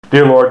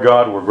Dear Lord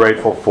God, we're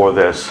grateful for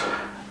this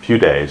few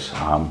days.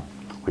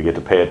 We get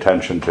to pay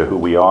attention to who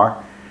we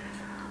are,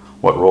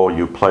 what role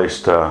you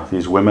placed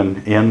these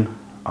women in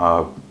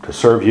to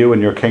serve you in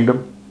your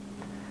kingdom.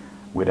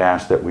 We'd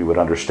ask that we would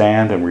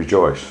understand and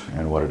rejoice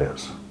in what it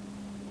is.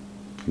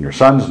 In your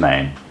Son's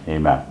name,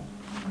 amen.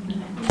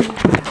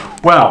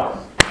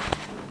 Well,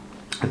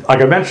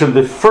 like I mentioned,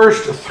 the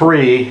first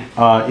three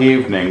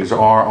evenings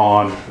are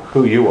on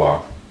who you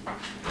are.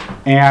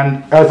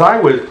 And as I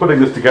was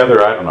putting this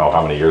together, I don't know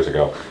how many years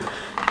ago,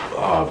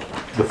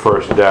 the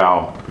first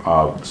Dow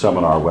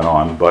seminar went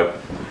on, but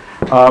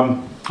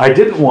I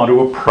didn't want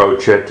to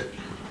approach it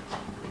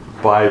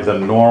by the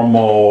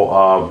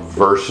normal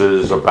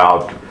verses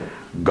about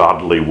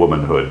godly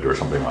womanhood or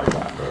something like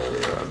that.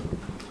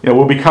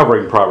 We'll be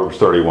covering Proverbs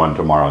 31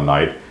 tomorrow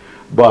night,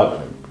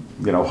 but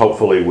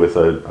hopefully with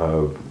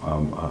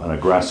an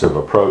aggressive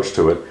approach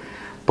to it.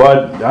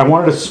 But I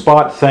wanted to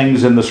spot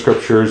things in the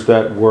scriptures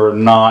that were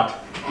not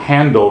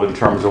handled in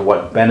terms of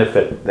what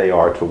benefit they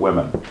are to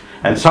women.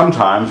 And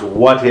sometimes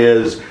what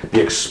is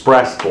the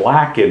expressed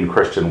lack in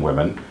Christian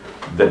women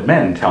that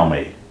men tell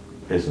me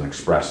is an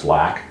expressed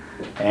lack.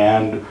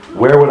 And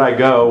where would I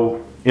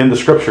go in the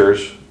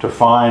scriptures to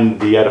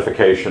find the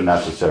edification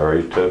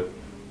necessary to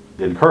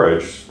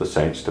encourage the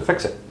saints to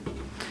fix it?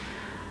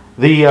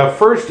 The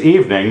first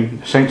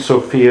evening, St.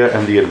 Sophia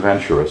and the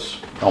Adventuress,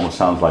 almost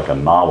sounds like a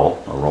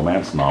novel, a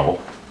romance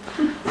novel,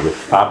 with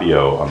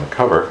Fabio on the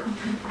cover.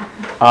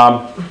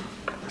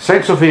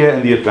 St. Sophia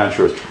and the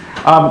Adventuress.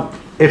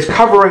 It's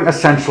covering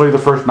essentially the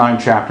first 9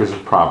 chapters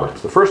of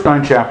Proverbs. The first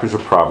 9 chapters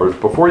of Proverbs,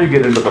 before you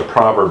get into the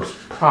Proverbs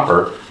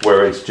proper,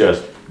 where it's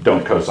just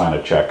don't co-sign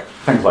a check,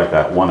 things like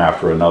that, one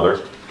after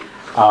another.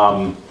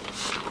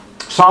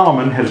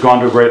 Solomon has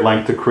gone to a great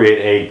length to create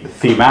a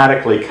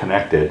thematically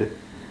connected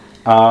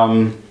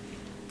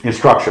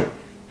instruction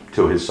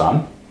to his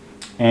son.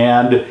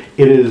 And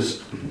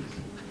it's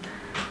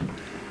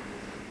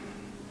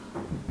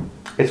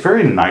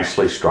very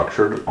nicely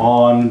structured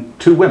on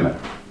 2 women,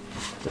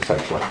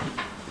 essentially.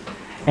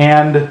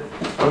 And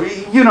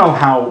you know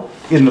how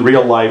in the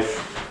real life,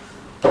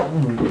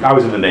 I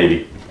was in the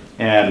Navy,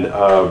 and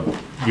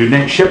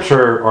ships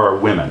are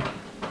women.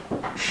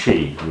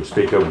 She, we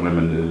speak of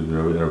women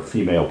in a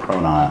female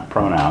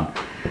pronoun,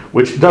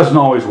 which doesn't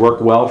always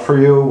work well for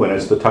you when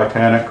it's the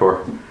Titanic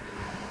or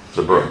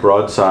the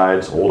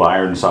broadsides, old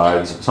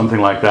Ironsides, something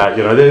like that.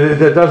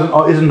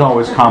 That isn't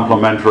always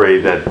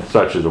complimentary that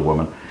such is a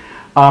woman.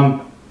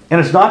 And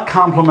it's not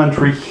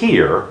complimentary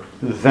here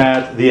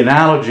that the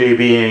analogy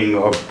being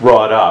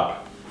brought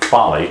up,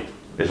 folly,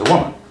 is a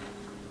woman.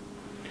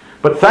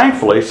 But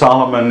thankfully,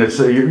 Solomon,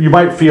 you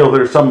might feel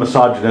there's some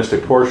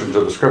misogynistic portions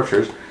of the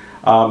scriptures,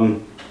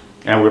 and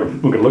we're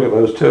going to look at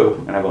those too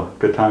and have a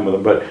good time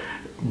with them.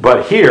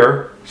 But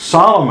here,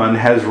 Solomon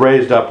has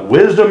raised up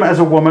wisdom as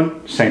a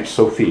woman, Saint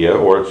Sophia,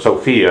 or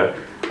Sophia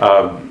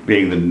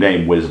being the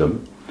name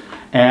wisdom,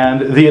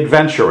 and the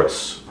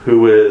adventuress,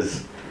 who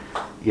is,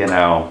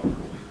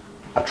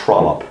 a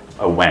trollop,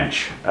 a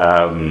wench,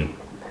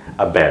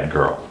 a bad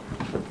girl.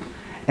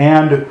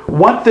 And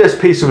what this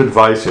piece of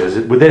advice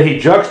is, that he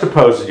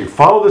juxtaposes, you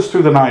follow this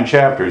through the 9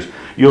 chapters,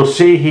 you'll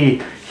see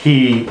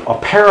he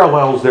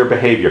parallels their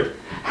behavior,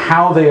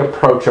 how they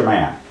approach a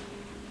man.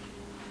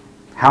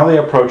 How they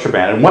approach a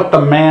man, and what the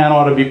man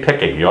ought to be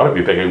picking. He ought to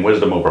be picking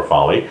wisdom over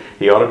folly.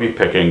 He ought to be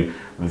picking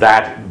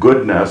that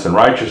goodness and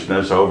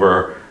righteousness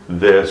over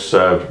this,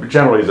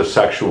 generally the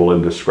sexual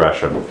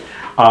indiscretion.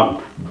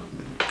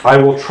 I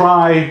will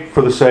try,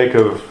 for the sake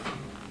of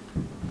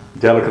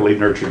delicately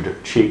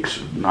nurtured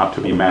cheeks, not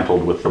to be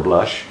mantled with the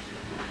blush,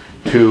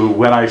 to,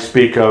 when I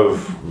speak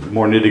of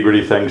more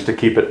nitty-gritty things, to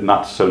keep it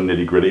not so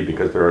nitty-gritty,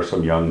 because there are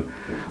some young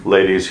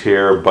ladies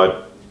here,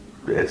 but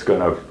it's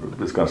gonna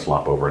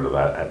slop over into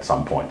that at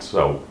some point.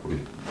 So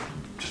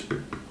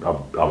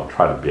I'll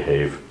try to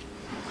behave.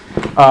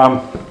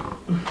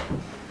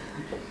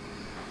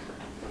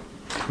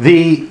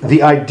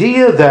 The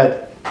idea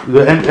that,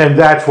 and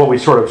that's what we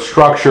sort of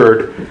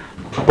structured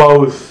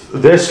both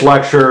this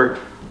lecture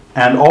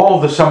and all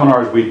of the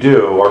seminars we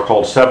do are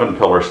called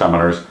 7-pillar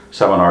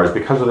seminars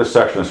because of this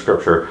section of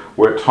scripture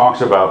where it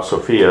talks about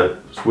Sophia's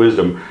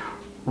wisdom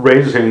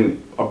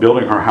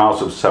building her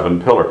house of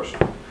 7 pillars.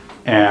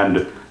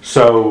 And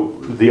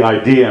so the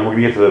idea, and we're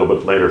going to get to that a little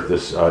bit later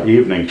this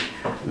evening,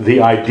 the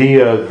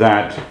idea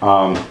that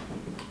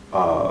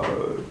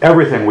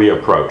everything we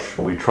approach,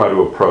 we try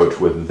to approach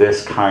with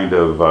this kind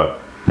of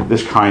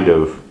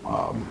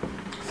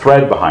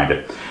thread behind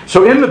it.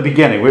 So in the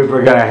beginning, we're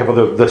going to have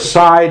the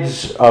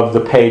sides of the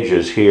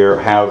pages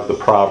here have the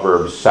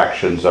Proverbs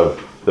sections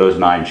of those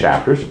 9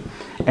 chapters.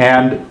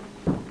 And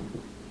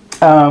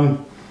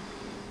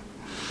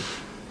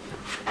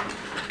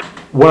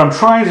what I'm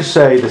trying to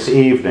say this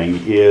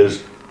evening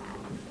is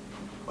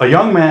a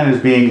young man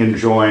is being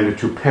enjoined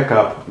to pick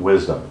up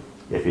wisdom.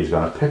 If he's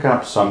going to pick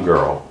up some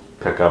girl,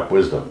 pick up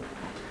wisdom.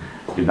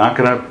 There's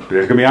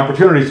going to be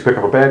opportunities to pick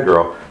up a bad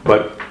girl,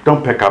 but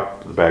don't pick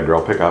up the bad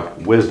girl, pick up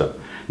wisdom.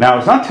 Now,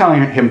 it's not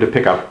telling him to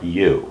pick up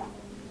you,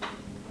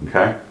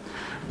 okay?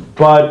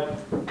 But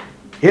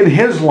in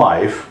his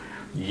life,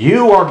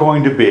 you are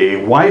going to be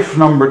wife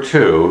number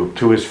 2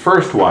 to his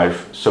first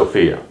wife,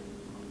 Sophia.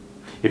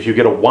 If you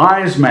get a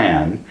wise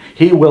man,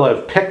 he will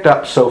have picked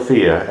up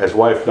Sophia as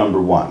wife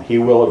number 1. He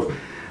will have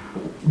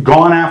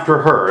gone after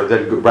her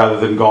rather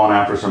than gone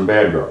after some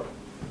bad girl.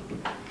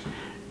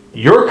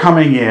 You're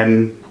coming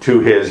in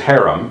to his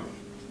harem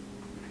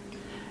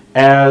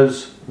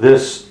as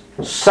this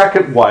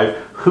second wife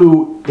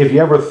who, if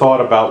you ever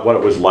thought about what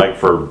it was like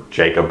for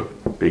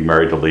Jacob being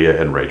married to Leah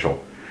and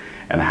Rachel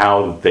and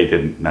how they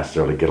didn't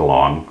necessarily get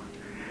along,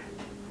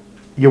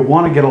 you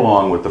want to get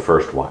along with the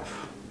first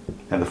wife.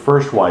 And the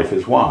first wife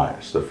is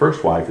wise. The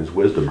first wife is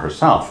wisdom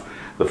herself.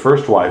 The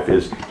first wife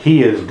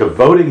he is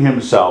devoting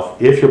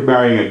himself, if you're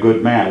marrying a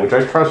good man, which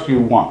I trust you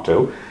want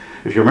to,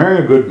 if you're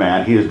marrying a good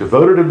man, he has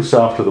devoted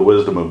himself to the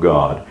wisdom of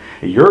God.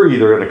 You're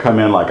either going to come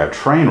in like a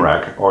train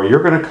wreck, or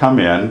you're going to come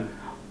in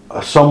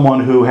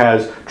someone who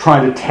has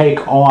tried to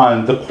take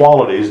on the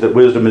qualities that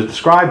wisdom is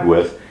described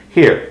with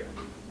here,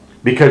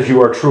 because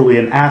you are truly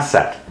an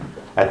asset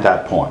at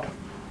that point.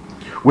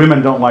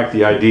 Women don't like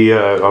the idea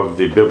of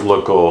the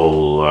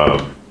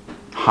biblical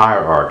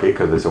hierarchy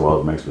because they say, well,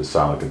 it makes me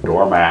sound like a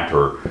doormat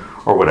or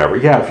whatever.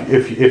 Yeah,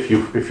 if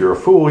you're a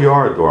fool, you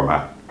are a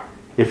doormat.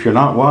 If you're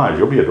not wise,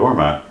 you'll be a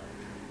doormat.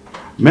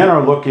 Men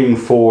are looking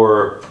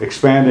for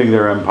expanding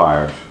their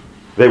empires.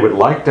 They would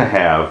like to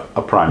have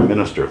a prime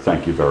minister,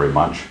 thank you very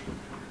much.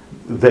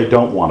 They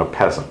don't want a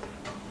peasant.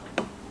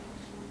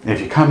 If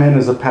you come in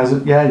as a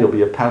peasant, yeah, you'll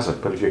be a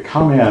peasant. But if you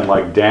come in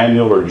like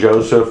Daniel or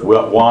Joseph,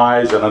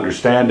 wise and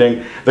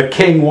understanding, the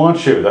king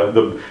wants you.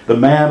 The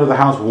man of the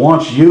house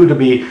wants you to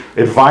be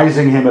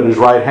advising him at his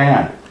right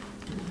hand.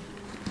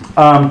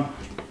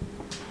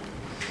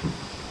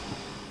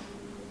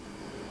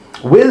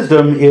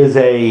 Wisdom is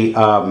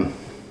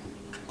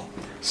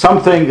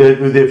something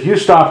that if you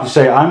stop to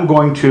say, I'm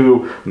going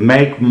to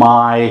make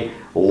my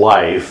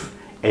life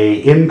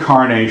a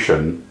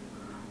incarnation,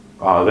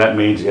 that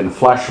means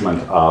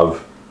enfleshment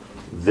of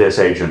this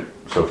agent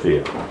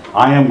Sophia.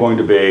 I am going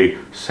to be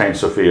Saint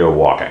Sophia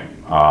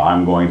walking.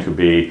 I'm going to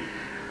be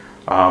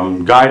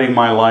guiding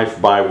my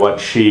life by what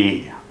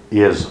she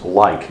is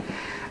like.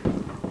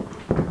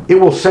 It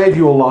will save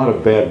you a lot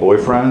of bad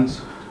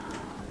boyfriends,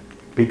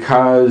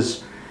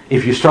 because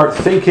if you start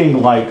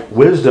thinking like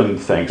wisdom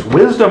thinks,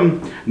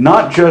 wisdom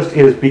not just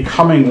is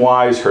becoming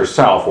wise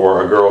herself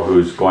or a girl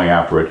who's going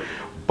after it,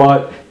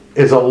 but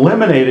is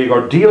eliminating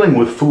or dealing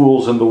with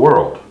fools in the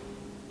world.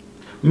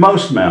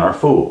 Most men are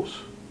fools.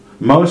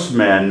 Most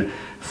men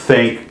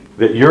think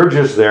that you're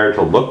just there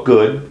to look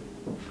good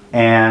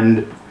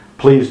and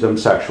please them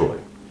sexually.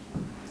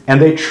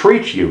 And they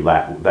treat you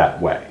that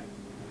way.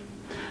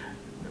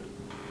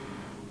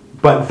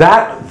 But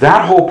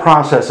that whole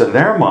process in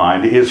their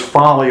mind is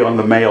folly on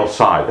the male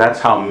side. That's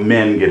how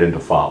men get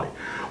into folly.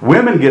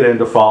 Women get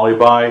into folly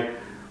by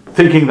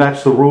thinking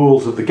that's the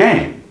rules of the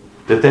game,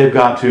 that they've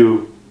got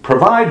to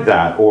provide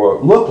that or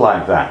look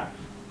like that.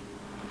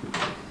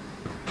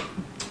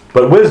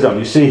 But wisdom,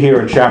 you see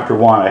here in chapter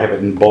 1, I have it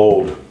in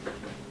bold,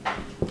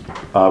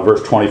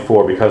 verse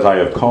 24, because I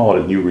have called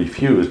and you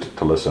refused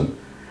to listen,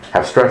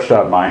 have stretched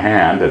out my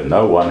hand and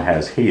no one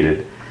has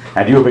heeded,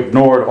 and you have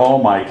ignored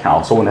all my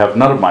counsel and have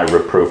none of my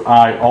reproof,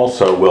 I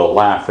also will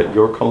laugh at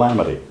your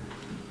calamity.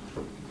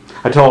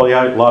 I tell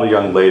a lot of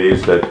young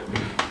ladies that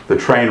the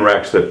train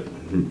wrecks that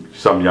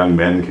some young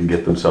men can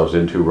get themselves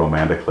into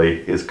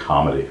romantically is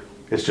comedy.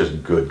 It's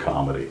just good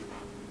comedy.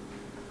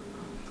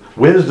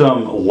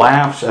 Wisdom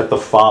laughs at the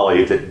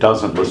folly that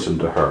doesn't listen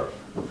to her.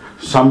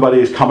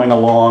 Somebody's coming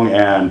along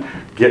and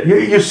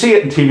you see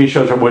it in TV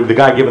shows where the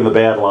guy giving the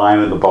bad line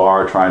in the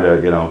bar trying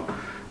to,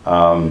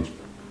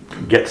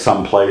 get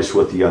someplace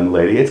with the young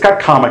lady. It's got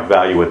comic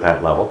value at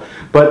that level.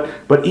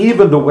 But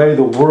even the way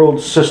the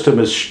world system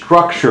is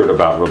structured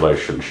about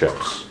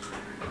relationships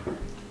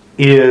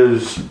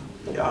is...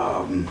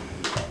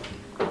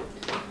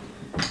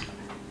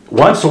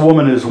 once a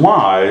woman is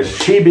wise,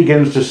 she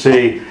begins to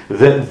see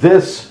that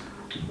this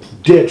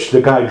ditch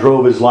the guy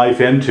drove his life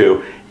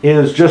into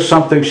is just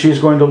something she's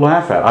going to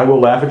laugh at. I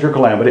will laugh at your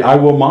calamity. I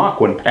will mock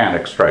when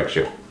panic strikes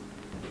you.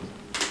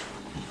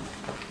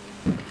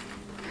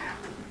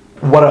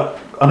 What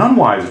an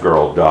unwise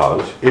girl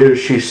does is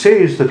she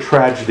sees the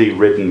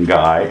tragedy-ridden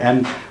guy,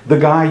 and the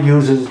guy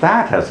uses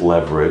that as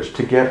leverage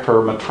to get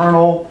her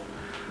maternal,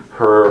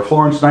 her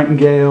Florence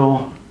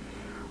Nightingale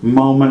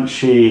moment.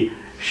 She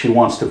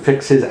wants to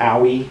fix his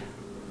owie,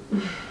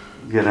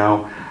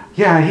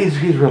 Yeah, he's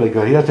really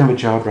good. He doesn't have a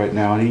job right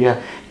now,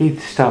 and he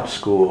stopped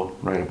school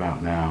right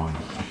about now.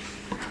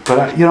 But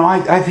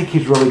I think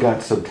he's really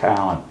got some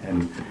talent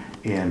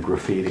in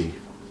graffiti.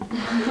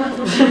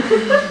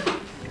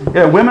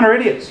 Yeah, women are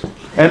idiots,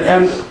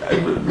 and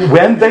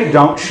when they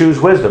don't choose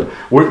wisdom,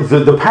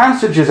 the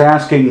passage is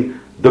asking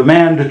the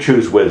man to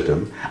choose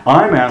wisdom.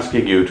 I'm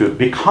asking you to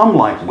become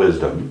like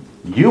wisdom.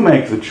 You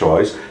make the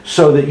choice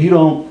so that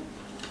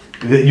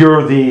that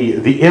you're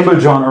the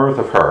image on earth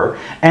of her,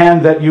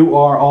 and that you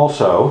are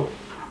also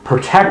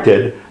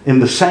protected in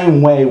the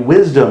same way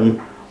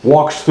wisdom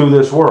walks through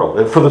this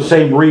world, for the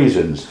same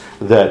reasons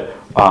that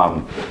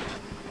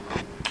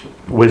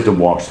wisdom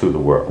walks through the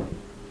world.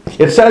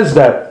 It says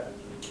that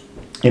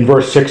in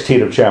verse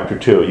 16 of chapter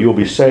 2, you will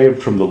be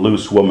saved from the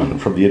loose woman,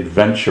 from the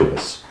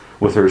adventuress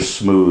with her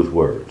smooth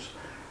words.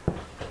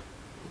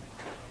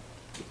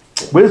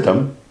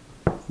 Wisdom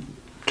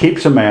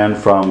keeps a man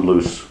from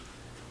loose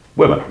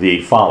women,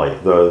 the folly,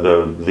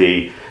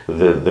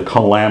 the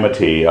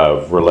calamity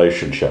of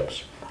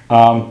relationships.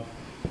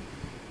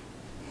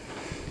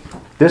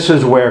 This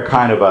is where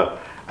kind of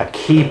a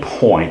key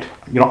point,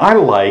 I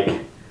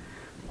like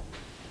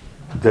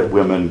that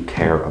women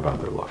care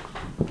about their looks.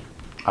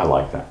 I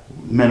like that.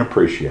 Men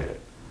appreciate it.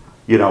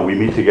 We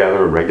meet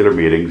together in regular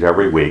meetings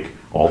every week,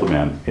 all the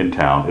men in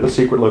town, at a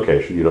secret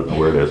location, you don't know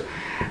where it is.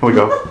 And we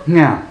go,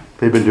 yeah,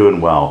 they've been doing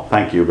well,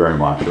 thank you very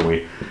much. And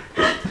we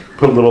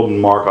put a little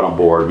mark on a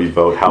board, we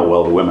vote how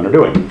well the women are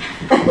doing.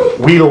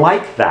 We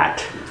like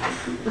that.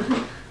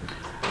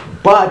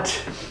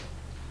 But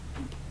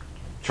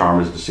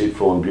charm is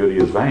deceitful and beauty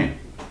is vain.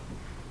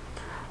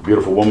 A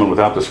beautiful woman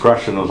without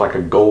discretion is like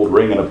a gold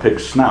ring in a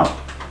pig's snout.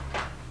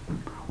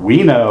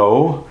 We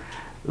know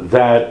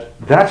that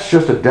that's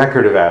just a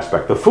decorative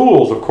aspect. The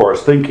fools, of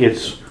course, think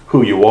it's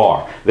who you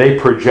are. They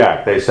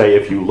project. They say,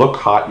 if you look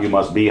hot, you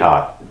must be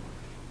hot.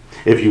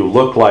 If you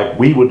look like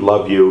we would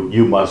love you,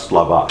 you must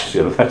love us.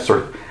 That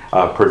sort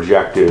of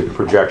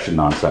projection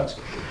nonsense.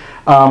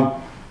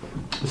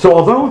 So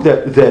although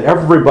that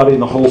everybody in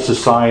the whole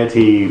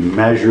society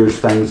measures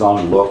things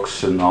on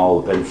looks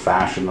and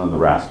fashion and the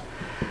rest,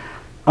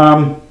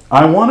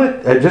 I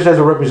want to, just as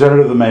a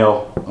representative of the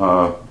male,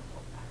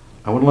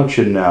 I want to let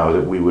you know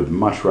that we would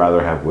much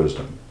rather have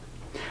wisdom.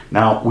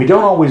 Now, we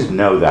don't always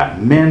know that.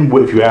 Men,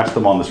 if you ask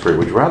them on the street,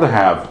 would you rather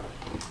have,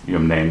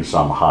 name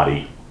some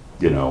hottie,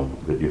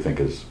 that you think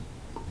is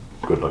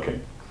good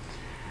looking?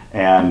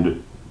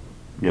 And,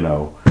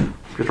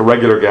 just a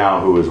regular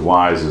gal who is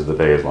wise as the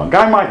day is long.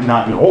 Guy might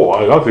not know,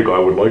 I think I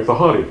would like the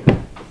hottie.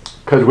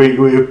 Because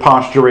we're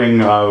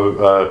posturing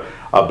about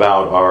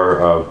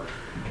our,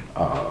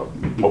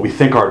 what we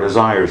think our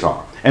desires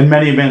are. And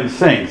many men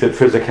think that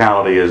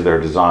physicality is their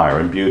desire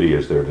and beauty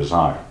is their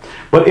desire.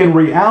 But in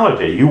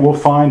reality, you will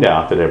find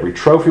out that every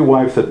trophy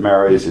wife that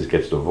marries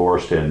gets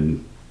divorced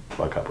in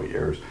a couple of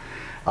years.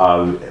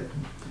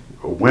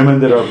 Women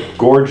that are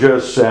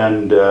gorgeous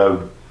and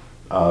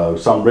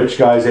some rich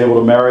guy is able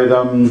to marry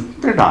them,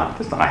 it's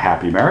not a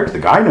happy marriage. The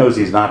guy knows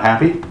he's not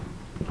happy.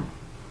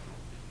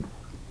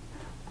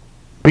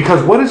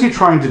 Because what is he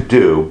trying to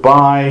do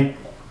by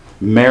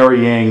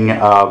marrying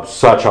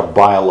such a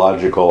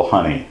biological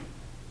honey?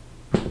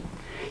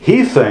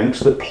 He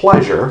thinks that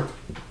pleasure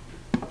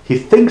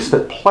is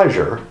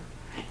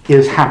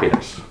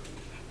happiness,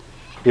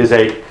 is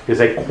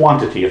a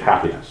quantity of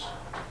happiness.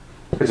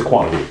 It's a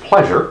quantity of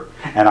pleasure,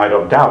 and I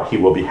don't doubt he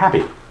will be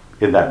happy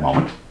in that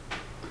moment.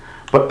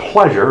 But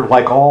pleasure,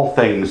 like all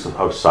things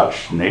of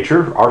such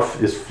nature,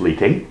 is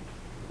fleeting.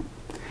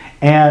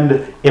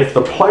 And if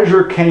the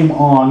pleasure came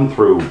on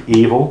through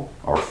evil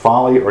or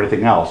folly or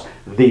anything else,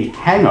 the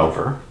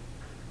hangover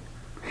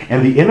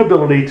and the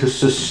inability to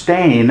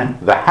sustain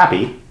the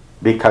happy,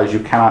 because you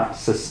cannot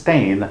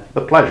sustain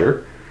the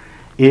pleasure,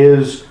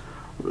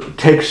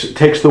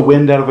 takes the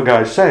wind out of a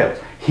guy's sails.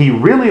 He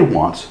really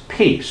wants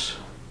peace.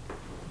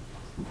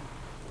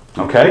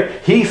 Okay?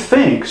 He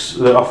thinks,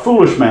 a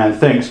foolish man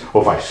thinks,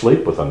 if I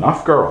sleep with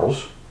enough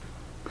girls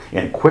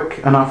in quick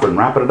enough and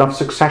rapid enough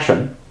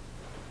succession,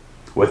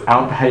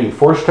 without being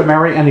forced to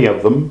marry any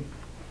of them,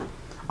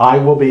 I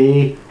will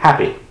be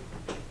happy.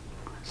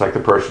 It's like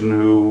the person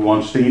who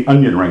wants to eat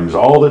onion rings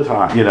all the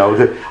time.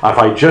 If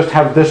I just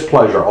have this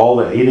pleasure, all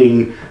the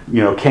eating,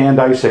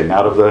 canned icing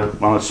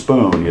on a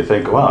spoon, you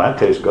think, well, that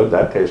tastes good,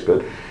 that tastes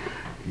good.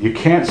 You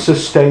can't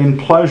sustain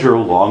pleasure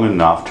long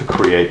enough to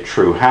create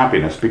true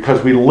happiness,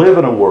 because we live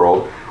in a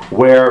world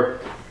where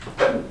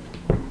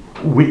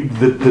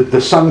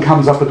the sun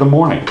comes up in the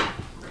morning.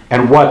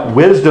 And what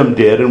wisdom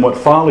did and what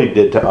folly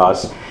did to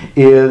us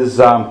is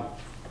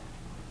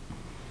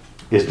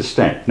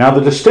distinct. Now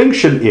the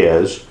distinction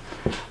is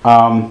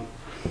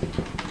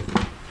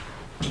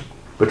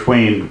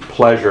between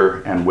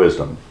pleasure and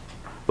wisdom.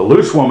 The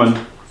loose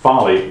woman,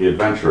 folly, the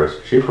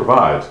adventurous, she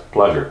provides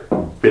pleasure.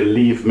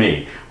 Believe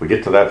me. We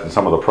get to that in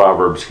some of the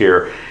Proverbs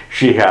here.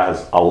 She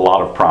has a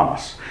lot of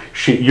promise.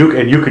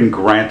 You can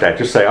grant that.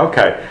 Just say,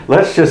 okay,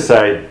 let's just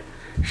say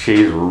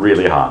she's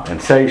really hot,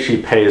 and say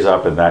she pays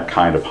up in that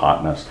kind of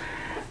hotness,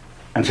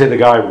 and say the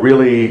guy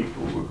really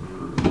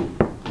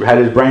had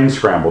his brain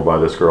scrambled by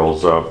this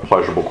girl's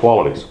pleasurable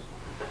qualities.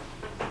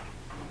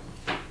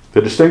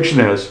 The distinction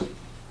is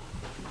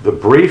the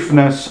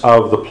briefness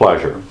of the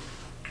pleasure.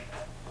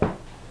 It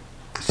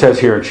says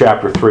here in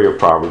chapter 3 of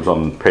Proverbs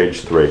on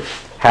page 3,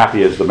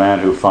 happy is the man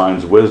who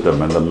finds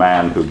wisdom and the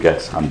man who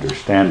gets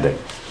understanding.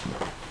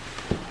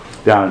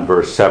 Down in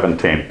verse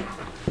 17,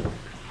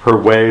 her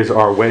ways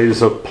are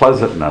ways of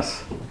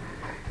pleasantness,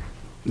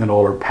 and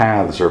all her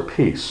paths are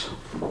peace.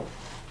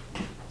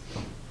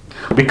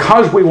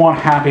 Because we want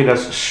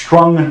happiness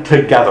strung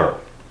together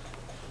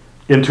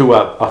into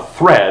a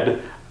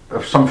thread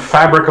of some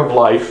fabric of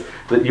life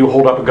that you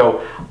hold up and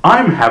go,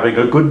 I'm having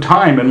a good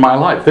time in my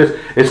life.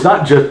 It's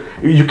not just,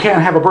 you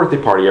can't have a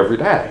birthday party every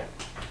day.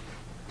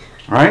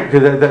 Right?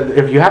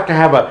 If you have to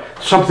have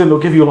something that'll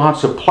give you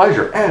lots of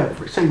pleasure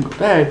every single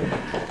day,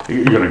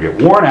 you're going to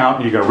get worn out,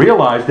 and you're going to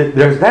realize that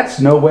that's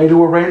no way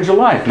to arrange a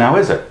life, now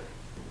is it?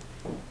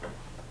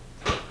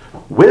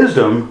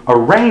 Wisdom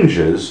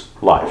arranges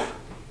life.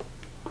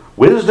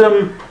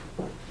 Wisdom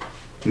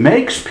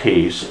makes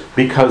peace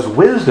because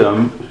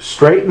wisdom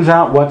straightens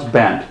out what's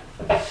bent.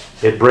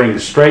 It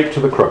brings straight to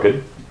the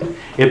crooked.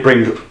 It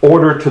brings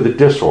order to the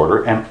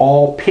disorder, and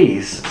all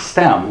peace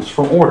stems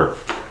from order.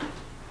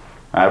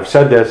 I've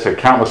said this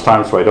countless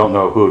times, so I don't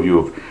know who of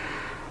you have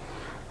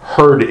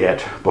heard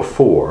it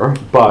before,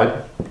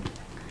 but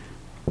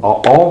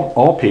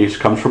all peace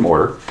comes from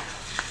order,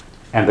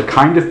 and the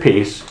kind of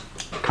peace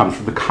comes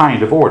from the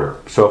kind of order.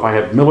 So if I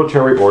have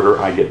military order,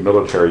 I get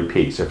military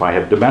peace. If I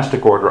have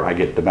domestic order, I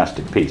get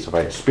domestic peace. If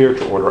I have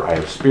spiritual order, I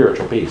have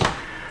spiritual peace.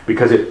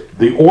 Because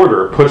the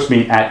order puts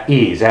me at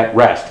ease, at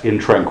rest, in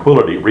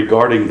tranquility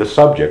regarding the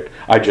subject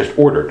I just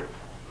ordered.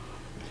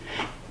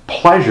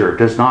 Pleasure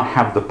does not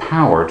have the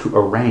power to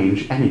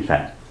arrange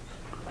anything.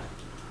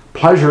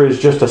 Pleasure is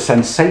just a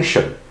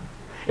sensation.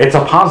 It's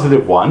a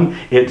positive one.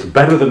 It's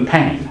better than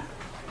pain.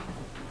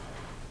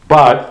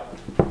 But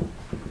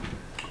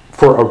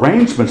for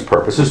arrangement's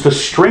purposes, to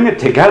string it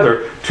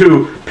together,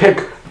 to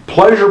pick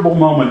pleasurable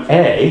moment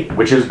A,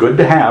 which is good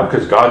to have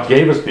because God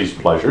gave us these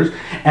pleasures,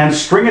 and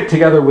string it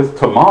together with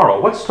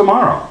tomorrow. What's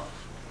tomorrow?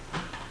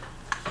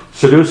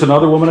 Seduce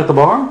another woman at the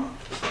bar?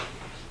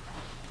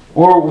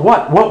 Or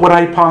what? What would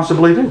I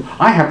possibly do?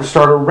 I have to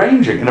start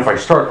arranging. And if I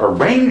start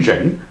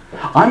arranging,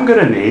 I'm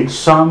going to need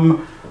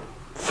some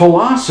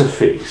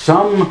philosophy,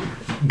 some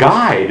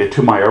guide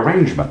to my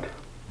arrangement.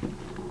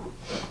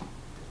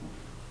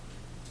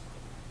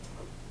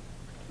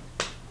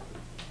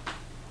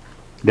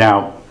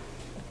 Now,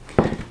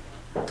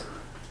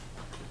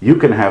 you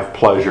can have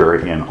pleasure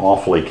in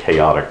awfully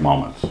chaotic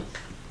moments.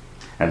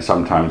 And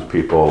sometimes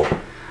people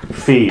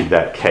feed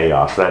that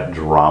chaos, that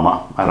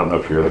drama. I don't know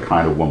if you're the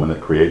kind of woman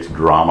that creates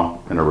drama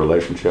in a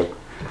relationship.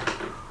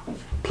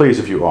 Please,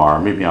 if you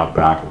are, meet me out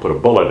back and put a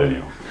bullet in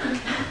you.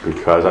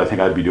 Because I think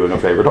I'd be doing a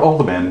favor to all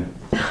the men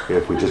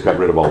if we just got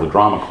rid of all the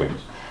drama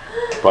queens.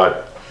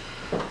 But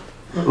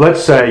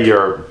let's say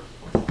you're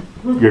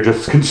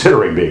just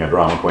considering being a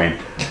drama queen.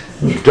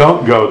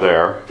 Don't go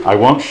there. I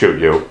won't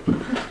shoot you.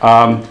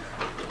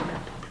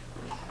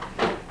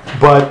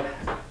 But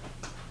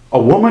a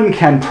woman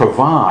can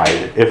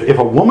provide, if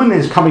a woman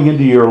is coming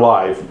into your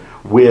life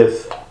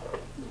with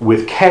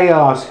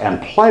chaos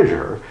and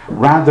pleasure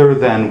rather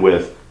than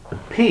with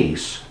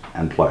peace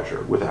and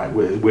pleasure,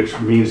 which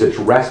means it's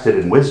rested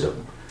in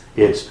wisdom.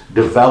 It's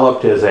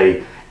developed as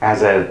an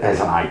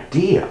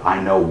idea.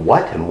 I know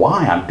what and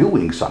why I'm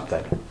doing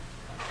something.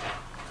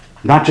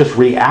 Not just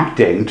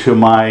reacting to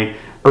my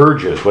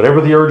urges,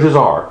 whatever the urges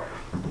are.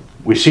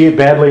 We see it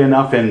badly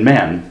enough in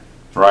men,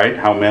 right?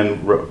 How men,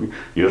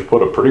 you just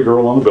put a pretty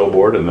girl on the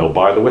billboard and they'll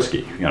buy the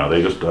whiskey. You know,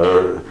 they just,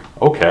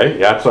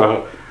 okay,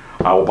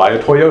 I will buy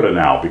a Toyota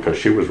now because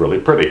she was really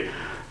pretty.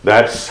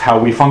 That's how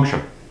we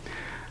function.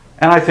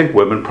 And I think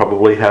women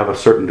probably have a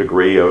certain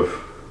degree of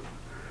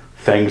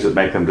things that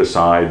make them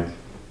decide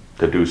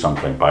to do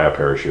something, buy a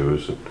pair of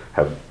shoes,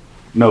 have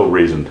no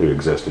reason to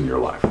exist in your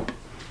life.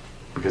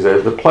 Because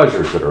there's the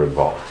pleasures that are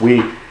involved.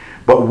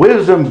 But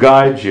wisdom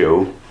guides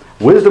you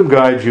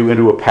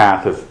into a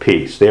path of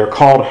peace. They are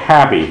called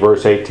happy,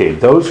 verse 18.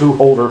 Those who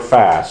hold her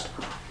fast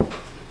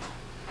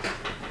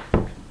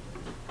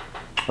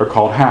are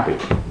called happy.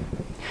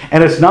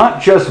 And it's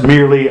not just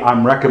merely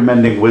I'm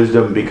recommending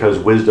wisdom because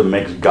wisdom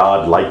makes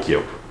God like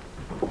you.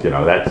 You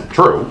know, that's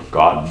true.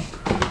 God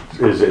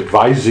is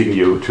advising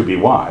you to be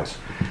wise.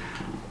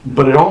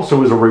 But it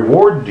also is a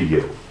reward to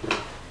you.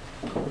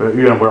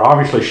 You know, we're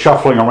obviously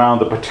shuffling around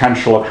the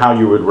potential of how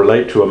you would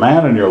relate to a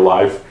man in your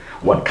life,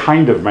 what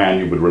kind of man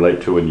you would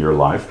relate to in your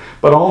life,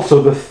 but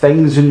also the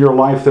things in your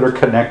life that are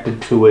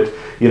connected to it,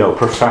 you know,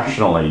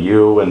 professionally,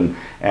 you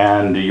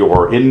and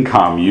your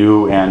income,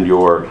 you and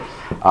your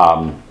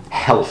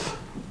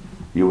health,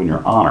 you and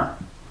your honor,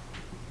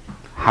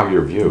 how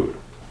you're viewed.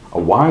 A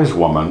wise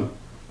woman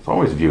is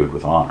always viewed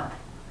with honor.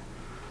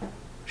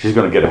 She's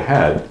going to get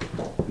ahead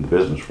in the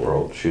business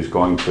world. She's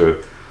going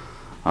to...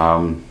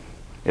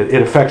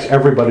 It affects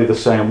everybody the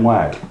same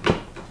way.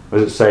 What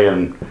does it say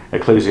in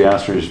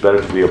Ecclesiastes? It's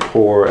better to be a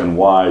poor and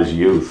wise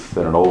youth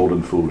than an old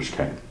and foolish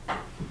king.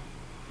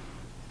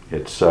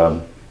 It's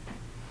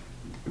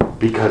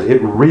because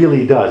it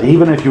really does.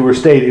 Even if you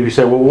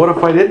say, well, what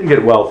if I didn't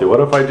get wealthy? What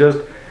if I just,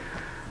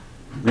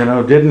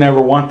 didn't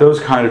ever want those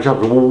kind of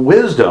jobs? Well,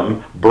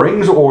 wisdom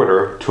brings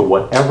order to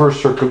whatever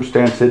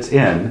circumstance it's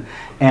in.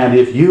 And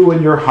if you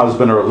and your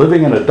husband are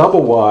living in a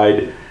double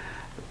wide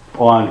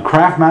on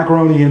Kraft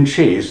macaroni and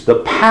cheese, the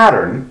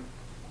pattern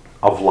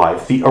of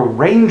life, the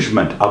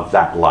arrangement of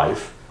that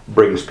life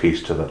brings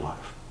peace to that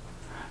life.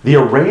 The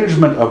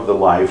arrangement of the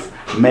life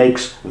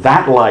makes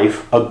that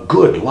life a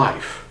good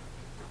life.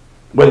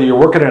 Whether you're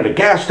working at a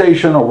gas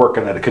station or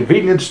working at a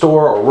convenience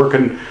store or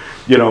working,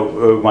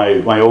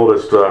 My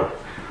oldest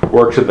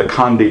works in the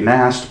Condé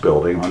Nast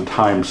building on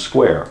Times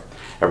Square.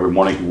 Every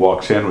morning he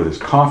walks in with his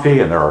coffee,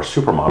 and there are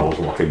supermodels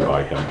walking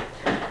by him.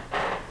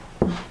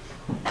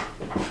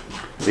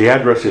 The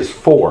address is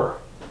 4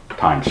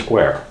 Times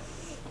Square.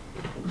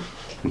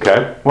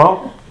 Okay,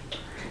 well,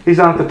 he's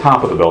not at the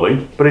top of the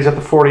building, but he's at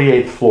the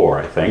 48th floor,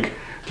 I think.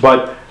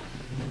 But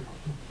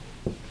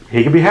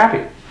he can be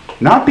happy.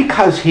 Not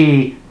because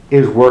he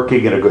is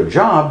working in a good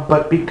job,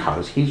 but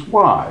because he's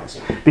wise.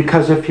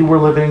 Because if he were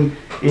living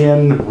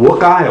in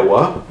Wook,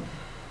 Iowa,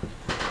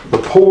 the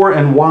poor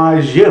and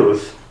wise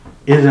youth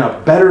is in a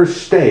better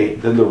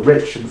state than the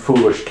rich and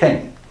foolish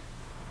king.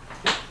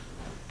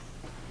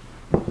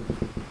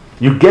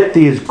 You get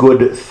these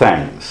good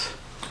things.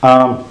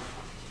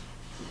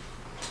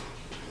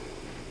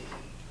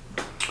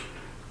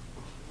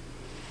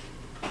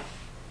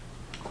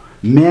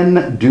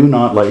 Men do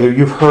not like,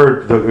 you've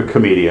heard the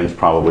comedians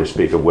probably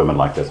speak of women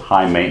like this,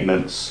 high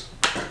maintenance.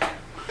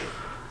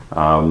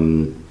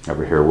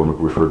 Ever hear a woman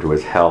referred to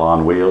as hell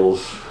on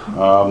wheels?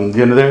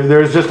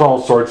 There's just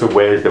all sorts of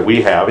ways that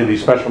we have in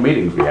these special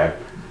meetings we have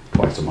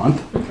twice a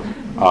month,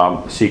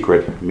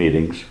 secret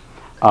meetings,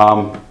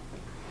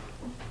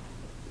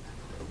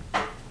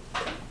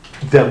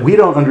 that we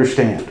don't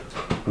understand.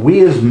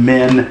 We as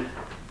men,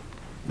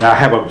 now I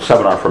have a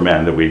seminar for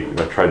men that we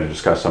tried to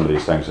discuss some of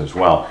these things as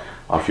well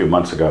a couple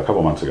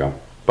months ago,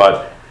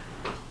 but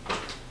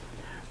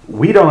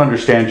we don't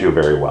understand you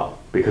very well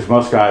because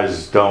most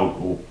guys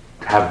don't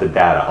have the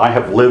data. I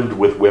have lived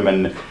with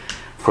women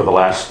for the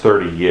last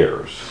 30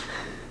 years,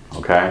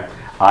 okay?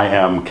 I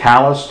am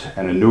calloused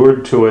and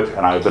inured to it,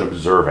 and I've been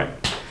observing.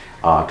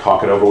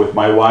 Talking over with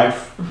my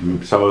wife,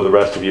 some of the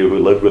rest of you who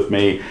lived with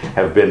me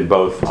have been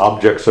both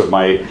objects of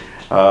my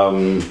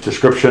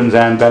descriptions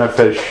and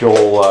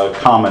beneficial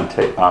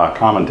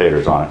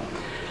commentators on it.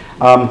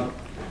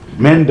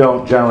 Men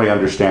don't generally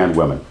understand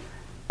women.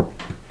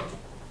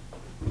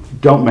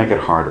 Don't make it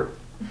harder.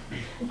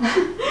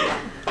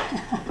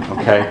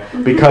 Okay?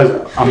 Because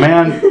a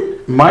man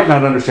might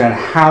not understand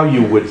how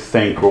you would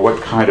think or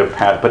what kind of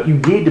path, but you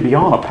need to be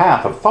on a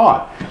path of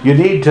thought. You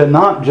need to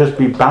not just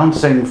be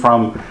bouncing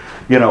from,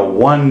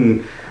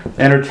 one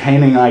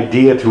entertaining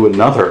idea to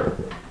another.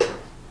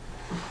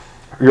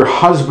 Your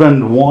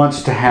husband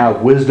wants to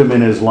have wisdom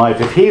in his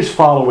life. If he's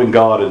following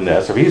God in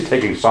this, if he's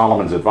taking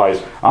Solomon's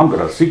advice, I'm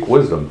going to seek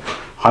wisdom.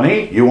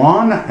 Honey, you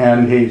on?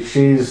 And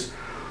she's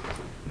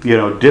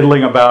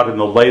diddling about in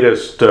the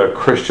latest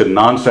Christian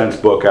nonsense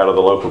book out of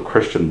the local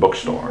Christian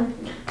bookstore.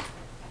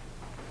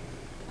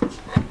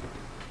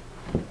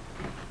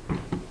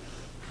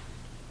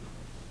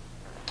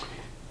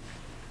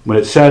 When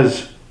it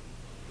says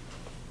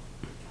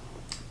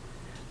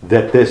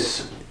that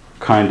this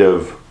kind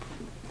of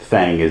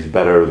thing is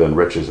better than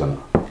riches,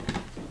 and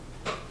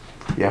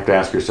you have to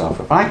ask yourself,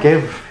 if I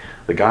give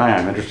the guy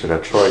I'm interested in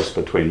a choice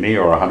between me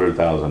or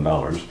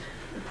 $100,000,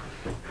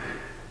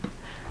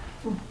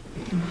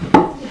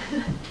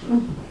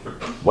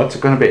 what's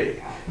it going to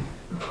be?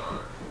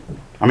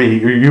 I mean,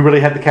 you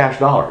really had the cash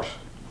dollars,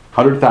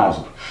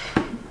 100,000,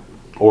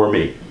 or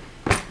me.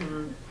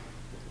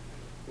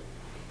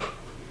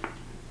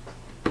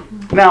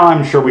 Now,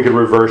 I'm sure we could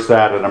reverse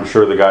that, and I'm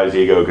sure the guy's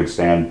ego could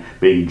stand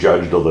being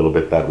judged a little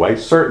bit that way,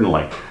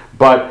 certainly.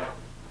 But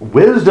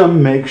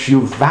wisdom makes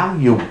you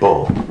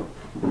valuable.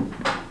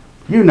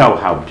 You know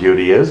how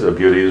beauty is.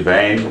 Beauty is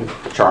vain,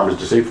 charm is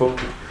deceitful.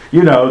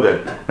 You know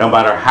that no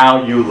matter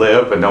how you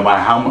live, and no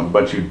matter how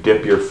much you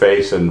dip your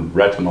face in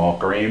retinol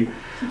cream,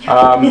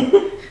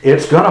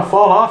 it's going to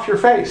fall off your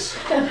face.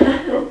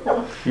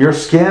 Your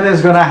skin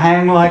is going to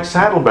hang like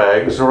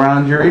saddlebags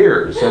around your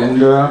ears,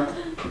 and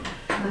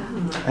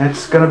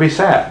it's going to be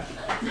sad.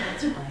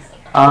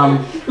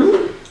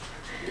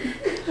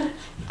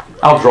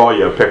 I'll draw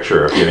you a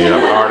picture if you need.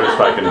 I'm an artist.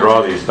 I can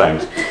draw these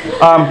things.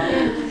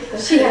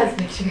 She has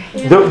pictures.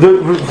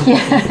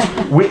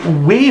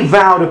 We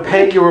vow to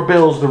pay your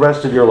bills the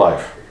rest of your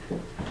life.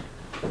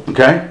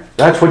 Okay?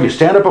 That's when you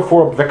stand up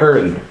before a vicar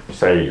and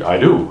say, I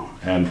do.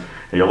 And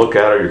you look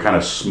at her, you're kind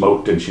of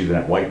smoked, and she's in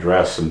that white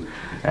dress, and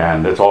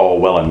it's all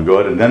well and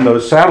good. And then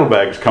those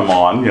saddlebags come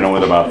on, in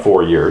about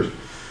 4 years.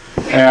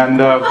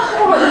 And I'm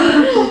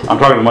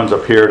talking the ones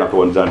up here, not the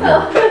ones down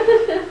here.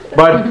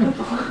 But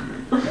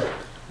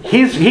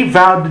he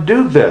vowed to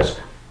do this.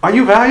 Are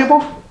you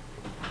valuable?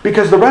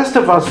 Because the rest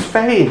of us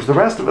fades, the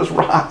rest of us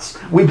rots,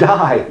 we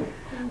die.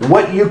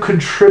 What you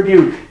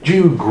contribute, do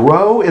you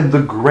grow in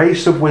the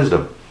grace of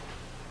wisdom?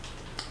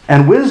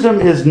 And wisdom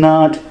is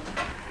not...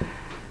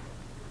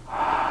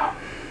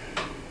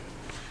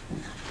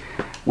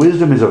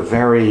 Wisdom is the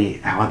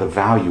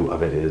value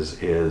of it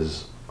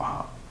is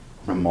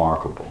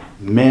remarkable.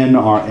 Men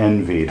are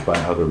envied by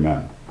other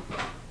men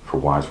for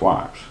wise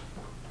wives.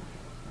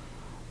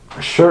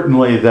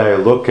 Certainly they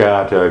look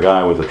at a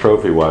guy with a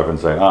trophy wife and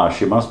say,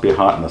 she must be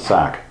hot in the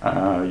sack.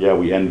 Yeah,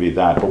 we envy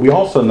that. But we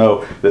also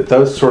know that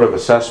those sort of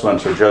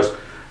assessments are just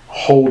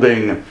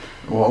holding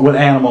with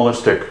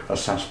animalistic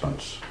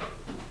assessments.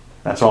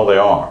 That's all they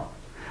are.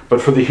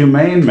 But for the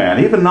humane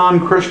man, even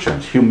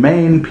non-Christians,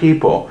 humane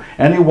people,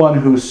 anyone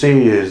who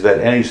sees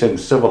that anything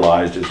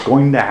civilized is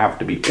going to have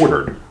to be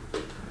ordered,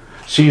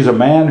 sees a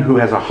man who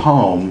has a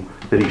home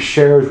that he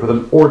shares with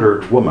an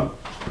ordered woman.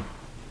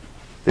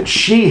 That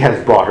she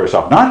has brought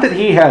herself, not that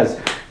he has,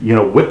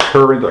 whipped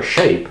her into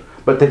shape,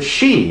 but that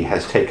she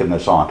has taken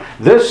this on.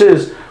 This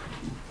is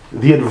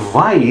the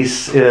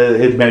advice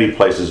in many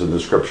places in the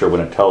scripture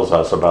when it tells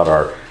us about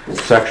our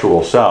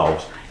sexual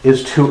selves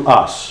is to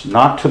us,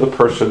 not to the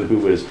person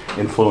who is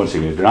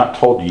influencing you. It's not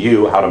told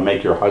you how to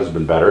make your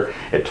husband better.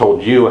 It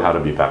told you how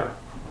to be better.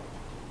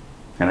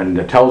 And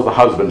it tells the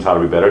husbands how to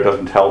be better. It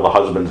doesn't tell the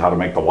husbands how to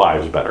make the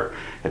wives better.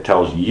 It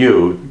tells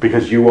you,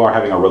 because you are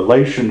having a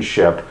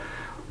relationship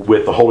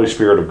with the Holy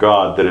Spirit of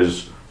God that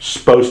is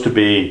supposed to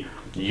be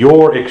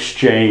your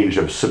exchange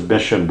of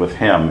submission with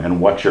Him and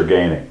what you're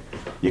gaining.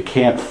 You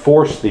can't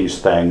force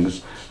these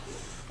things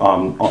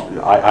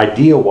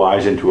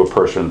idea-wise into a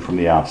person from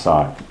the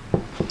outside.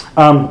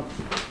 I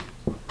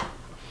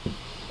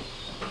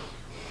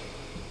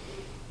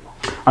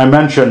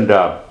mentioned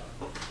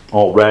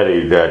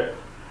already that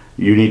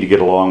you need to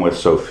get along with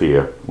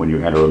Sophia when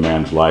you enter a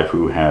man's life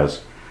who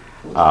has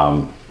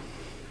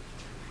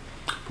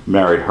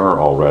married her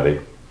already.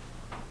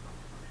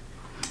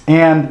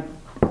 And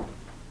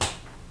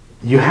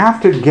you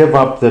have to give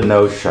up the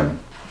notion,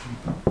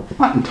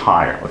 not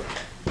entirely,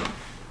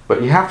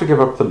 but you have to give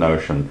up the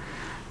notion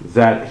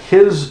that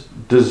his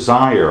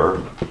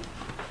desire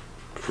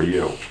for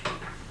you,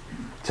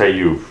 say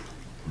you've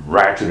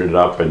ratcheted it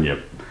up and you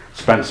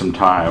spent some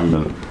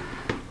time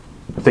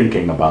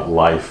thinking about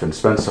life and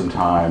spent some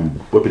time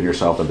whipping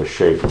yourself into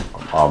shape,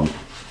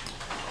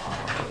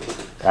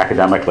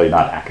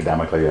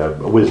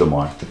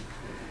 wisdom-wise.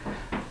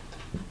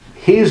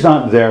 He's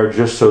not there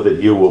just so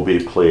that you will be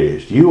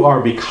pleased. You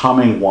are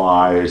becoming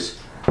wise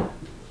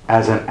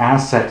as an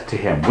asset to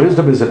him.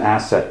 Wisdom is an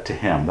asset to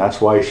him. That's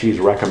why she's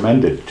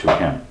recommended to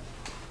him.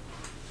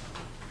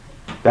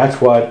 That's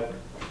what,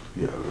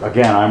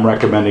 again, I'm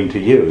recommending to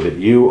you, that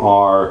you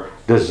are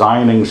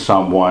designing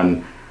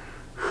someone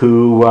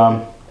who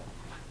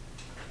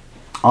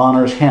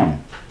honors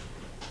him.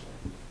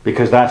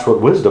 Because that's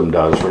what wisdom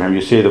does for him.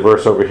 You see the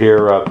verse over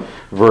here,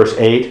 verse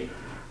 8.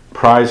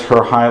 Prize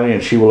her highly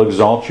and she will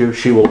exalt you.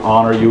 She will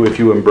honor you if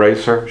you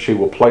embrace her. She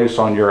will place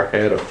on your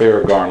head a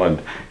fair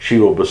garland. She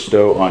will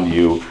bestow on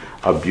you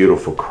a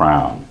beautiful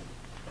crown.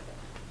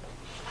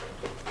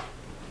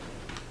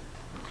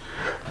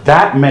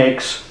 That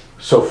makes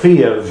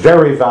Sophia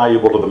very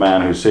valuable to the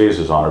man who sees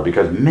his honor,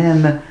 because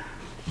men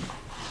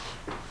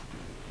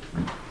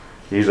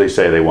usually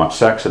say they want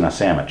sex and a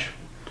sandwich.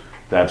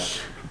 That's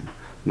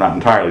not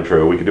entirely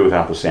true. We could do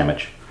without the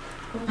sandwich.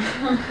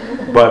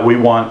 But we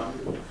want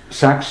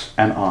sex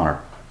and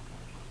honor.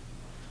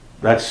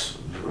 That's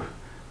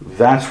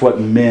what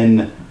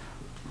men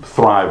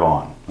thrive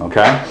on,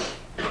 okay?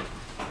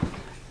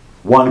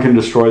 One can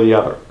destroy the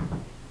other.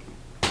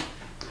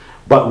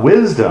 But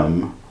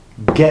wisdom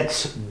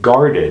gets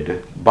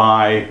guarded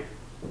by,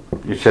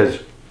 it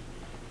says,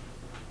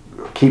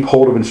 keep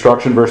hold of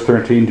instruction, verse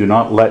 13, do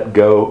not let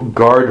go,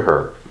 guard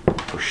her,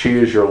 for she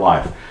is your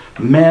life.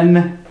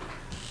 Men,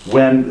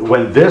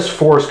 when this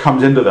force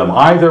comes into them,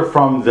 either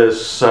from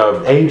this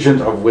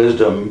agent of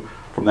wisdom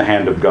from the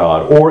hand of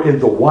God, or in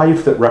the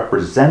wife that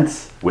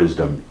represents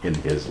wisdom in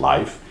his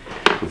life,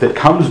 that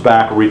comes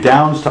back,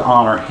 redounds to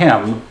honor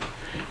him,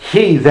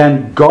 he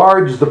then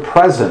guards the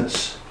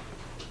presence.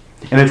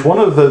 And it's one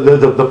of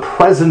the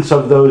presence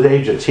of those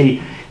agents.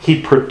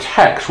 He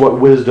protects what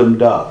wisdom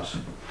does.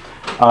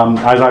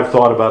 As I've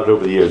thought about it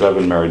over the years, I've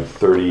been married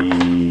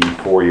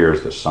 34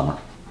 years this summer.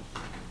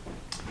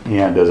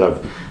 And as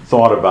I've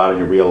thought about it,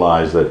 you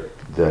realize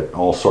that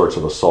all sorts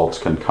of assaults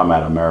can come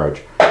out of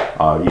marriage,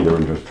 either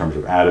in terms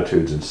of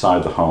attitudes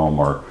inside the home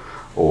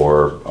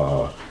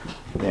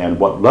and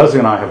what Leslie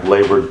and I have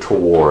labored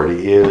toward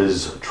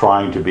is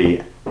trying to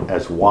be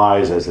as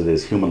wise as it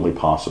is humanly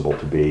possible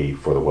to be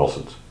for the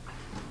Wilsons.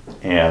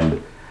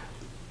 And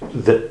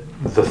the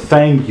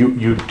thing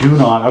you do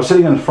not... I was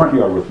sitting in the front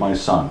yard with my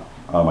son,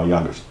 my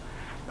youngest,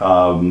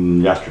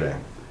 yesterday.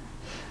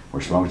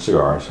 We're smoking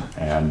cigars,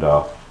 and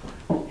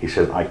he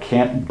said, I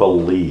can't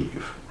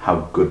believe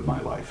how good my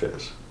life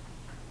is.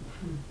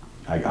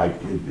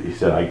 He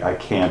said, I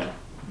can't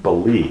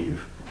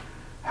believe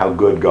how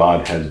good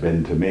God has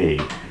been to me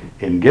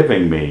in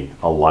giving me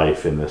a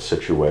life in this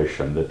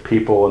situation. That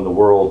people in the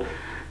world,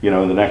 in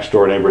the next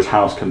door neighbor's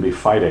house can be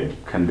fighting,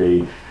 can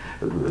be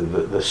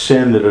the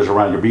sin that is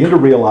around you. Begin to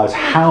realize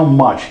how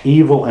much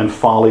evil and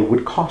folly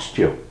would cost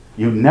you.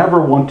 You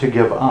never want to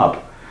give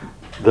up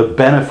the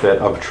benefit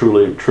of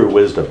true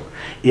wisdom.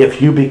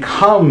 If you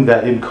become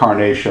that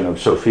incarnation of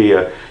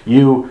Sophia,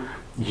 you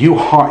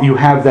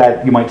have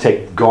that, you might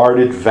say,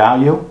 guarded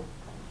value,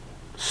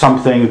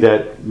 something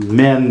that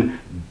men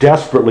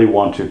desperately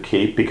want to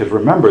keep, because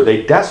remember,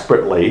 they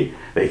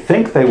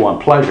think they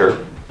want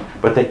pleasure,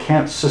 but they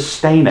can't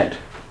sustain it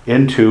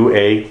into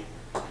a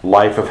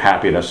life of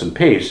happiness and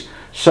peace.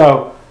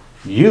 So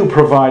you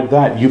provide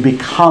that. You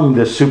become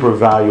this super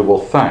valuable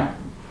thing.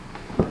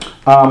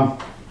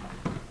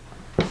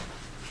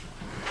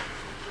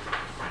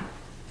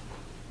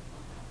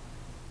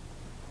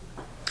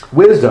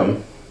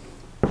 Wisdom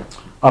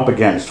up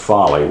against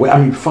folly. I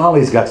mean,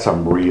 folly's got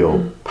some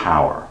real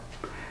power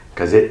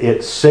because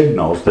it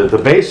signals that the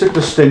basic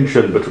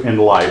distinction in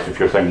life, if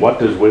you're saying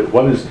what is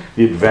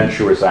the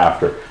adventurous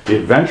after? The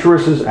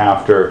adventurous is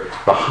after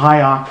the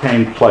high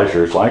octane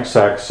pleasures like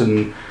sex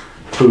and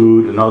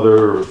food and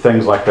other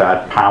things like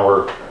that,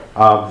 power,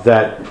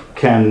 that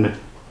can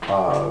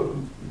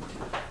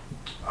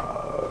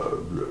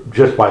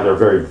just by their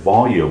very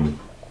volume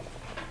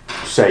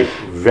say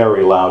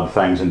very loud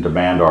things and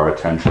demand our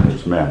attention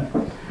as men.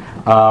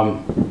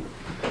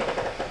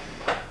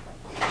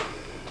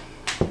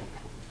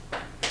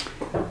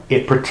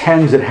 It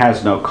pretends it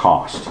has no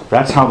cost.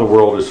 That's how the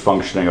world is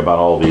functioning about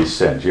all these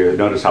sins. You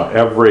notice how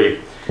every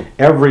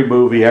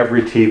movie,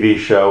 every TV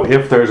show,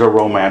 if there's a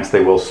romance,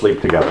 they will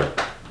sleep together.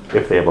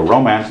 If they have a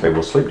romance, they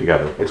will sleep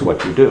together. It's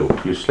what you do.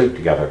 You sleep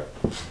together.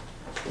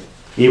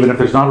 Even if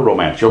there's not a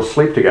romance, you'll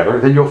sleep together,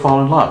 then you'll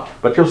fall in love.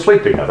 But you'll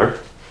sleep together.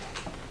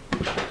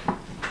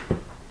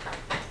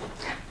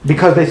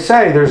 Because they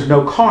say there's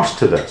no cost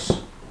to this.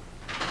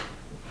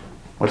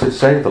 What's it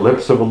say? The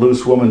lips of a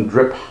loose woman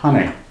drip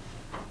honey.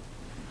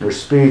 Her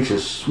speech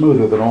is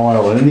smoother than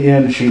oil, and in the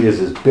end she is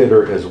as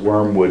bitter as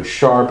wormwood,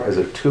 sharp as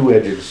a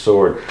two-edged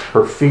sword.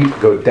 Her feet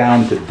go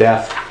down to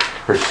death.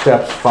 Her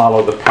steps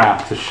follow the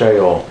path to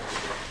Sheol,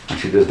 and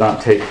she does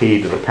not take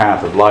heed to the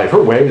path of life.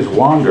 Her ways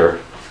wander,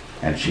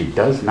 and she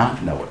does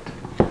not know it.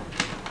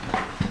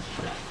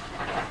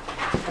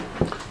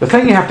 The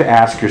thing you have to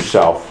ask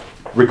yourself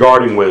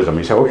regarding wisdom,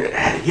 you say, oh,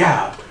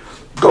 yeah,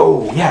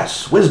 go,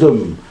 yes,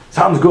 wisdom,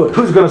 sounds good.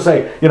 Who's going to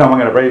say, I'm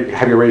going to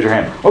have you raise your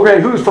hand.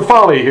 Okay, who's for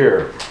folly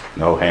here?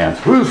 No hands.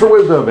 Who's for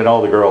wisdom? And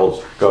all the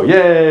girls go,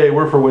 yay,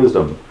 we're for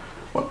wisdom.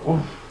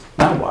 Well,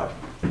 now what?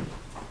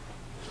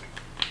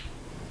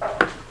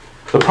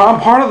 The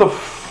problem, part of the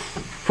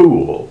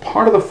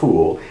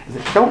fool is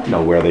they don't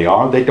know where they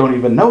are. They don't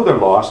even know they're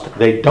lost.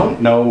 They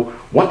don't know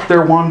what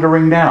they're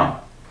wandering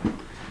down.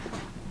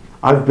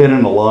 I've been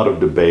in a lot of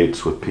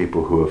debates with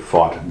people who have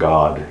fought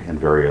God in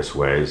various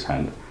ways,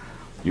 and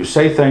you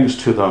say things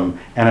to them,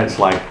 and it's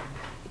like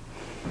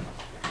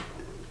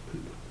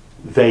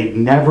they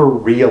never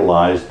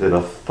realized that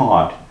a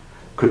thought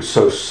could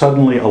so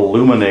suddenly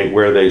illuminate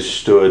where they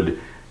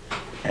stood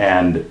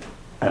and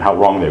how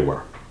wrong they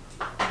were.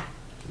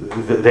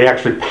 They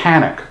actually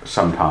panic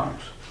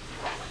sometimes.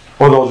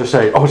 Or they'll just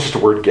say, oh, it's just a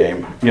word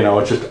game.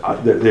 It's just,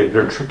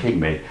 they're tricking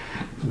me.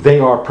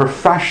 They are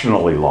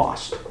professionally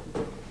lost.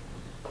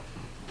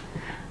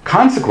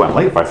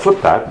 Consequently, if I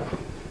flip that,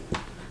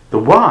 the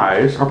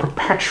wise are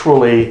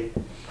perpetually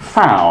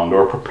found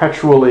or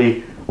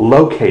perpetually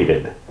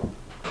located.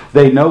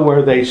 They know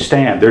where they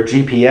stand. Their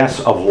GPS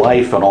of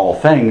life and all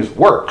things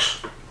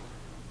works.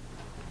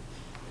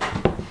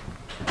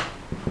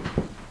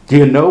 Do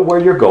you know where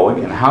you're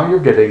going and how you're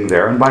getting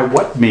there and by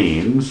what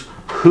means?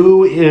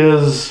 Who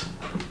is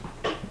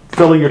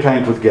filling your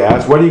tank with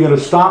gas? When are you going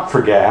to stop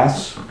for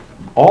gas?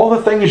 All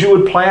the things you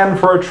would plan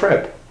for a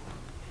trip.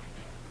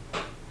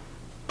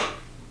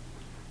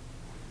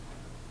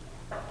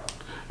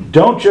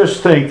 Don't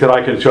just think that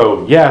I can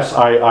show, yes,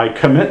 I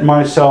commit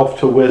myself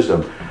to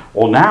wisdom.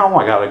 Well, now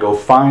I got to go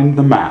find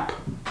the map.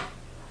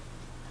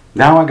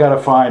 Now I got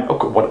to find,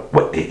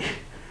 okay,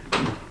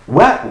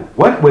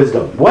 what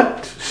wisdom,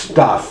 what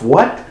stuff,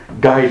 what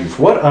guidance,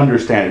 what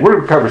understanding. We're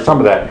going to cover some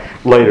of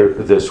that later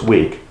this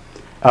week.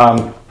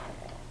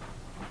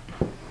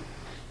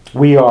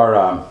 We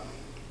are...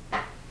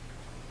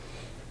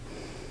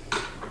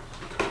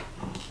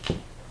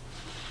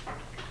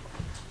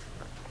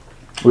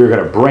 we're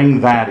going to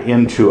bring that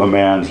into a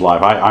man's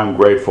life. I'm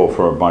grateful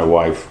for my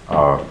wife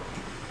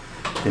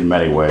in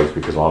many ways,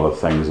 because a lot of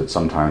things that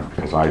sometimes,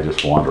 because I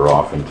just wander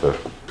off into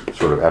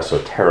sort of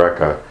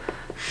esoterica,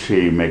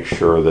 she makes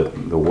sure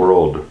that the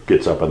world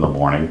gets up in the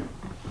morning.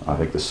 I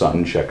think the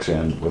sun checks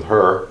in with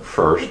her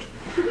first.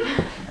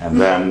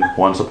 And then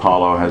once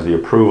Apollo has the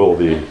approval,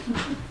 the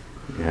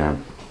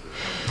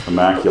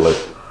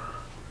immaculate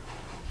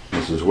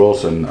Mrs.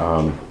 Wilson,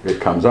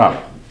 it comes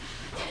up.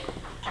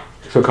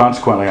 So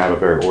consequently, I have a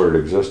very ordered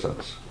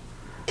existence.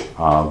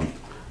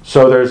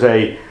 So there's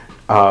I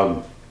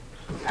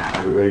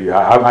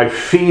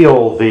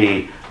feel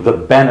the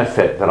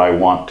benefit that I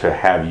want to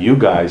have you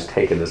guys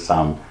take into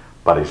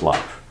somebody's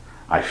life.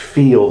 I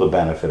feel the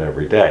benefit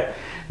every day.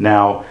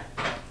 Now,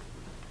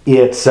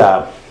 it's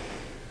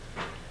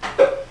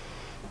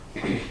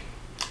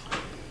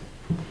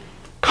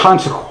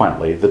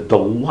consequently the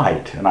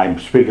delight, and I'm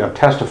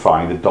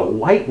testifying, the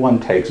delight one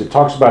takes. It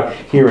talks about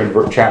here in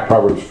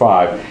Proverbs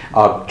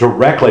 5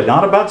 directly,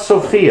 not about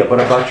Sophia, but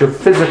about your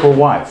physical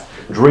wife.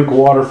 Drink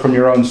water from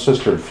your own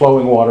cistern,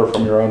 flowing water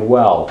from your own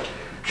well.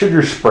 Should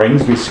your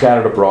springs be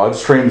scattered abroad,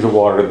 streams of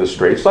water to the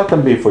streets, let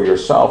them be for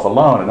yourself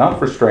alone and not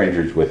for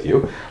strangers with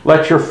you.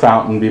 Let your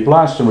fountain be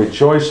blessed and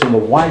rejoice in the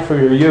wife of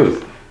your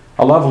youth,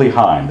 a lovely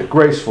hind, a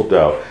graceful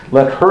doe.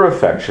 Let her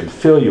affection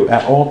fill you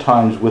at all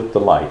times with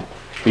delight.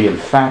 Be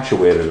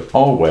infatuated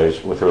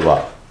always with her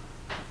love.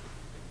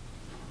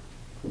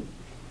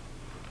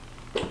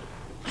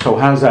 So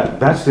how's that?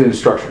 That's the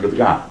instruction to the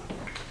guy.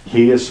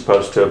 He is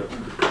supposed to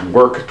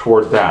work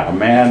toward that. A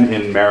man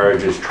in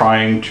marriage is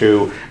trying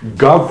to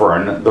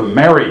govern the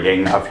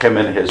marrying of him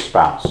and his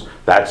spouse.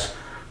 That's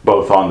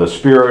both on the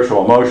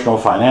spiritual, emotional,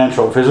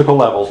 financial, physical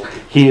levels.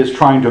 He is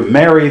trying to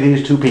marry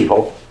these two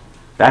people.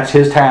 That's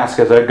his task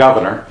as a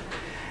governor.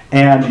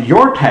 And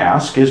your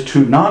task is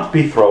to not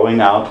be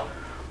throwing out,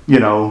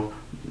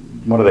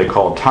 what are they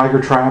called, tiger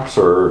traps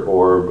or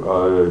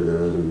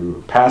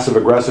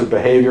passive-aggressive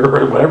behavior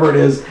or whatever it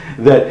is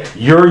that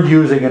you're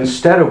using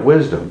instead of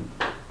wisdom.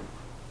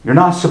 You're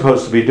not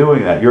supposed to be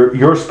doing that.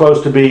 You're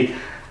supposed to be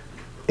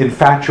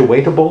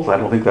infatuatable. I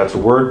don't think that's a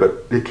word,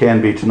 but it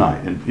can be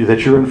tonight.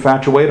 That you're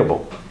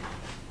infatuatable.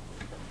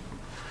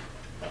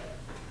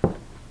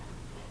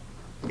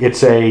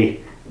 It's a...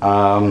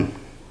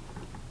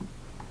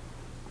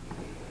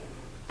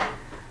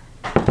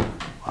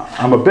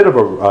 I'm a bit of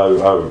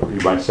a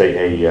you might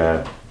say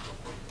a,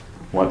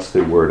 what's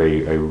the word,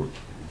 a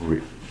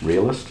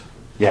realist?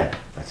 Yeah,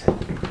 that's it.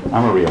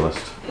 I'm a realist.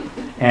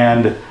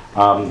 And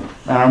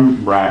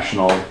I'm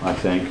rational, I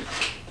think.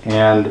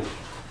 And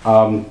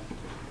I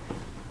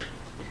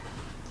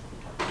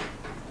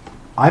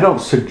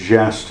don't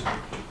suggest,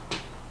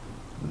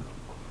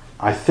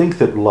 I think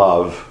that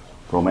love,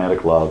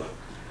 romantic love,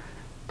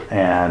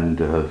 and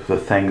the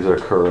things that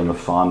occur in the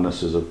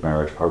fondnesses of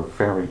marriage are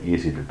very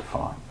easy to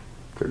define.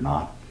 They're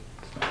not.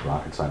 It's not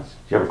rocket science.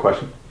 Do you have a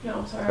question? No,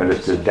 I'm sorry. I'm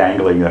just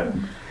dangling that,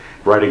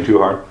 writing too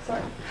hard.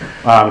 Sorry.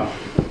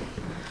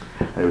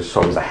 It was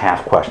a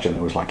half question.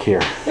 It was like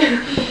here.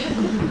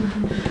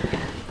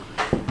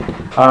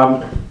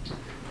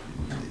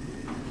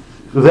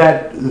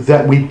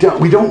 That we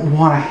don't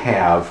want to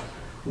have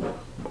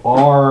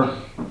our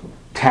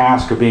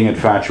task of being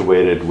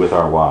infatuated with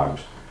our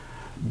wives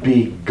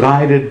be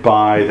guided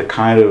by the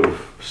kind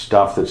of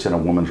stuff that's in a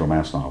woman's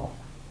romance novel.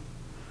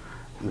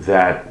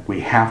 That we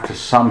have to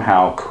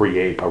somehow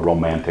create a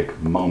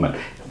romantic moment.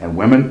 And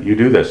women, you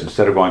do this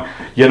instead of going,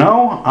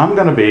 I'm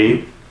going to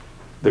be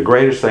the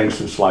greatest thing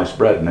since sliced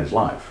bread in his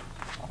life.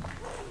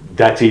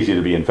 That's easy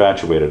to be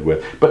infatuated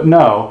with. But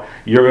no,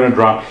 you're going to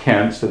drop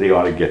hints that he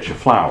ought to get you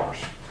flowers.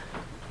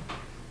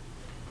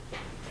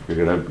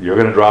 You're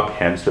going to drop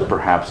hints that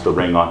perhaps the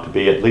ring ought to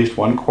be at least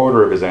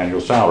 1/4 of his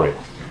annual salary.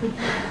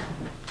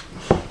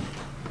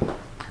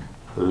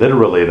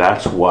 Literally,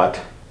 that's what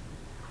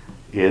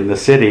in the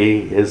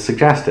city is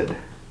suggested.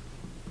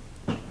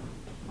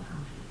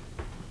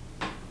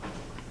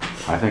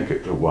 I think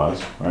it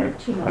was, right?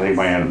 2 months. I think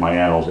my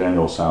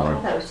annual salary.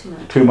 That was 2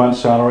 months. 2 months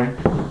salary?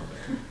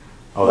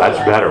 Oh, that's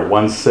better.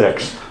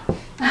 1/6.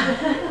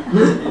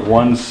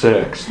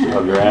 1/6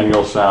 of your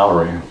annual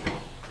salary.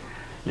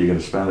 You're going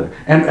to spend it.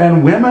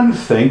 And women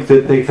think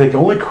that they can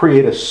only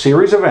create a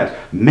series of events.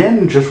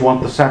 Men just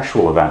want the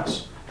sexual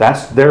events.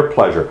 That's their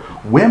pleasure.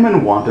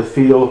 Women want to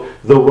feel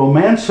the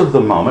romance of the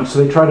moment,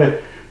 so they try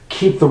to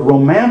keep the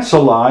romance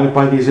alive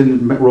by these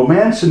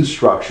romance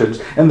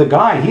instructions. And the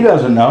guy, he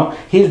doesn't know.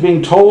 He's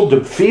being told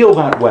to feel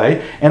that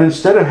way. And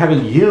instead of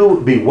having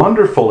you be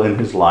wonderful in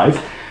his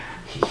life,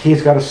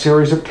 he's got a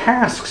series of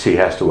tasks he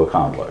has to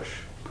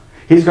accomplish.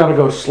 He's got to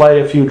go slay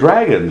a few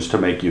dragons to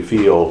make you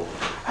feel,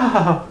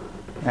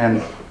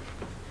 and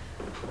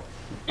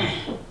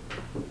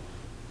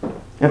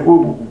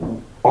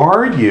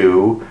are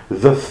you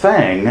the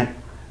thing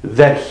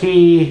that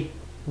he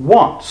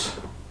wants?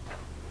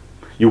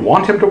 You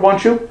want him to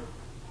want you?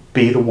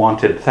 Be the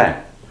wanted thing.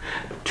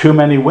 Too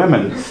many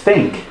women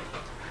think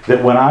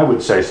that when I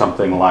would say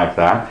something like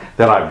that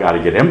I've got to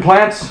get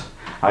implants,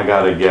 I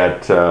got to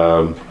get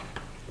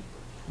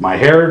my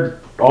hair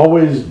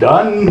always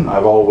done,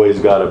 I've always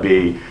got to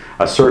be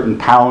a certain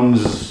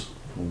pounds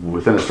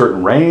within a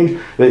certain range.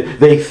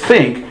 They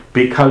think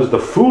because the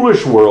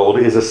foolish world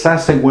is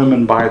assessing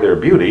women by their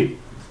beauty,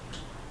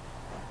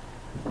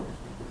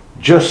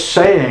 just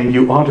saying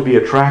you ought to be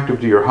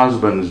attractive to your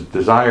husband's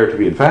desire to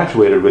be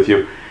infatuated with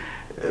you,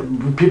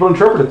 people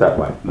interpret it that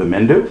way. The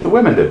men do, the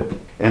women do.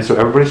 And so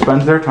everybody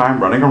spends their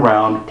time running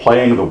around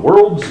playing the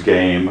world's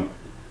game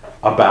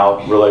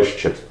about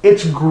relationships.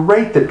 It's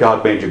great that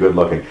God made you good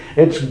looking.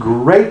 It's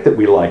great that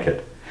we like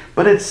it.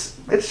 But it's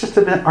just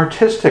an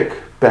artistic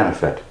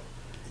benefit.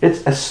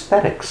 It's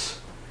aesthetics.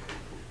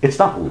 It's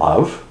not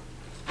love.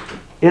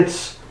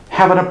 It's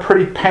having a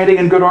pretty painting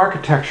and good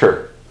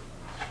architecture.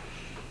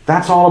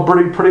 That's all a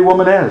pretty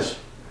woman is.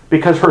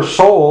 Because her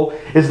soul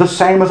is the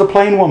same as a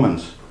plain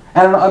woman's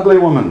and an ugly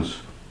woman's.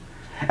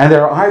 And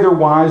they're either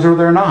wise or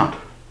they're not.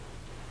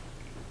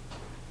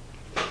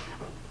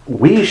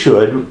 We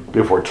should,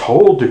 if we're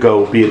told to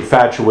go be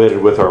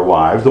infatuated with our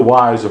wives, the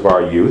wives of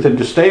our youth, and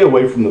to stay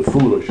away from the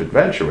foolish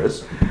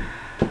adventurous,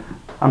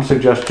 I'm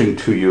suggesting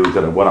to you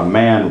that what a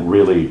man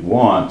really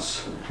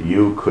wants,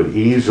 you could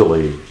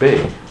easily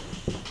be.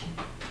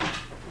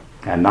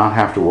 And not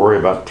have to worry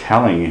about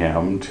telling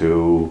him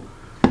to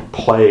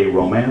play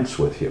romance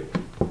with you.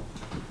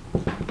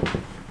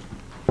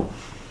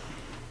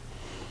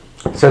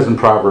 It says in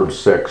Proverbs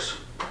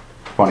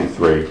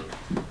 6:23,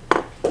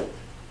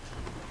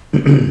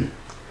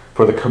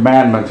 for the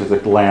commandment is a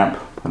lamp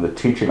and the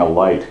teaching of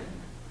light,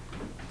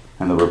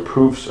 and the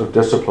reproofs of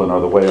discipline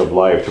are the way of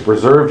life, to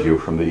preserve you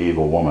from the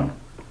evil woman,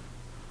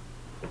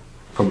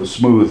 from the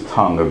smooth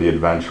tongue of the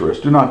adventuress.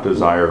 Do not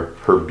desire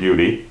her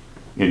beauty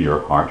in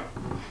your heart.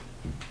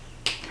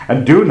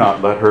 And do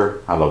not let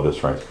her, I love this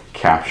phrase,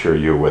 capture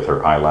you with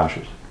her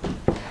eyelashes.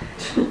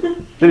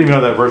 Didn't even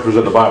know that verse was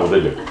in the Bible,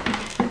 did you?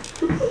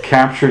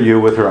 Capture you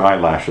with her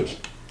eyelashes.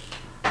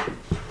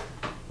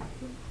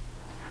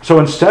 So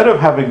instead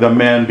of having the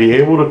men be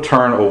able to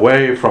turn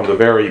away from the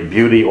very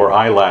beauty or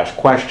eyelash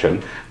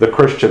question, the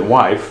Christian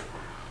wife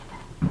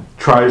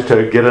tries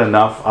to get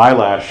enough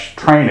eyelash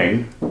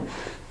training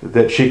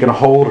that she can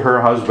hold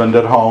her husband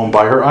at home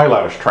by her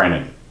eyelash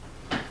training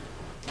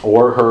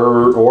or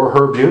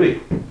her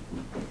beauty.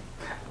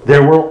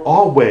 There will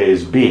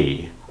always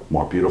be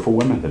more beautiful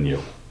women than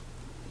you.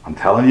 I'm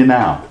telling you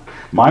now.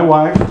 My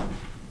wife,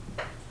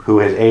 who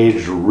has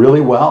aged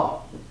really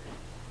well,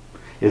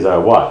 is a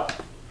what?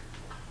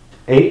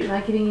 8? Am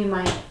I giving you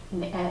my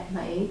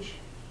age?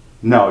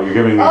 No, you're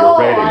giving me your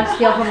On rating. a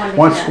scale from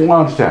 1 to 1 10.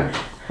 1 to 10.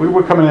 We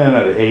were coming in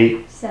at an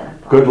 8. 7.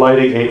 Good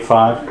lighting,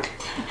 8.5.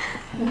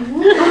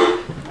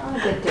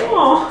 Oh, good day.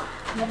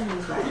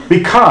 Everything's right.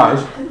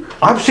 Because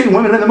I've seen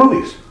women in the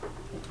movies.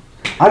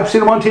 I've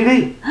seen them on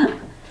TV.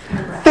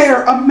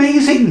 They're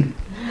amazing.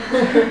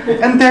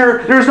 And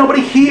there's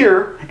nobody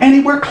here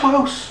anywhere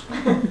close.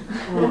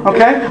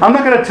 Okay? I'm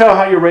not going to tell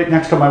how you rate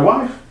next to my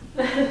wife.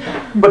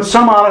 But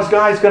some honest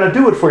guy's going to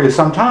do it for you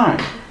sometime.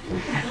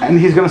 And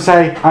he's going to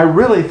say, I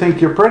really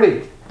think you're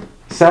pretty.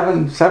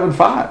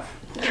 7.5.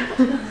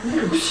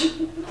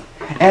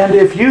 And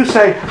if you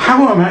say,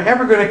 how am I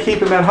ever going to keep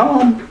him at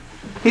home?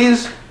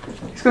 He's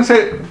going to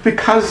say,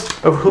 because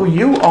of who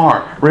you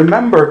are.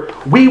 Remember,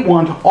 we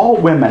want all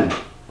women.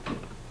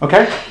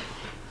 Okay?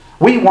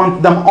 We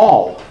want them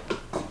all.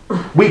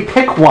 We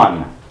pick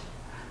one.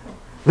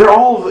 They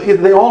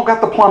all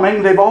got the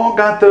plumbing. They've all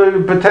got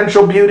the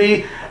potential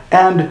beauty.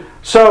 And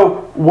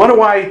so, what are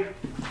we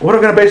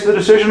going to base the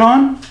decision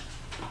on?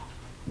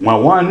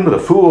 Well, one, the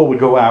fool would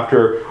go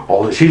after,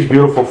 oh, she's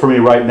beautiful for me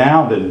right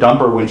now, then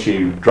dump her when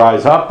she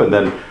dries up, and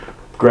then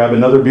grab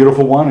another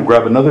beautiful one and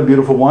grab another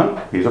beautiful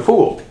one. He's a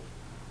fool.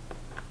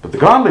 But the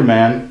godly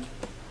man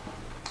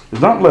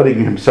is not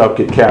letting himself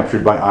get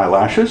captured by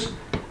eyelashes.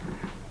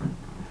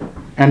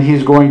 And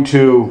he's going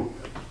to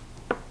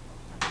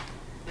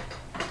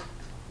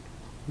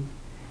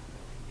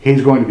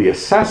be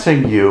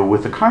assessing you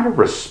with the kind of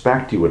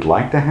respect you would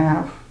like to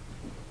have.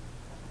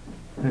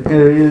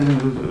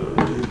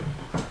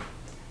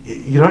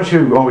 Don't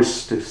you always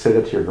say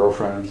that to your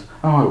girlfriends?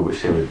 Oh, I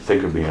wish they would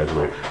think of me as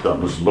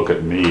don't just look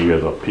at me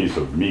as a piece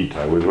of meat.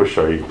 I would wish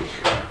they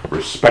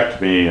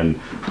respect me.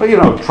 And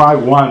try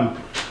one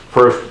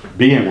first,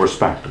 being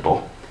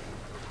respectable.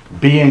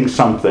 Being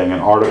something, an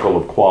article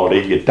of quality.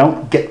 You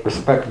don't get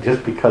respect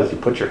just because you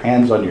put your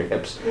hands on your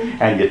hips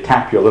and you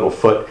tap your little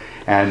foot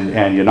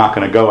and you're not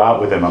going to go out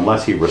with him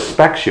unless he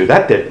respects you.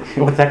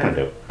 What's that going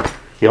to do?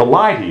 He'll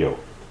lie to you.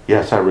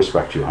 Yes, I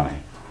respect you, honey.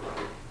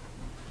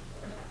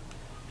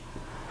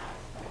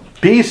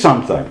 Be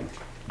something.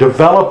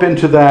 Develop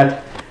into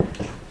that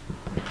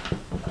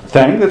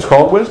thing that's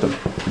called wisdom.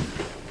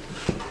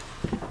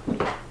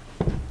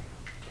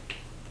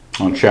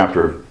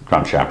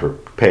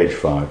 Page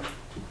 5.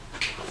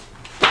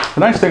 The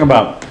nice thing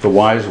about the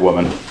wise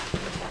woman,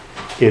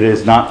 it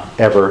is not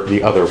ever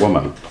the other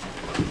woman.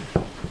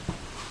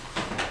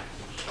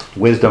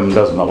 Wisdom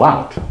doesn't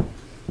allow it.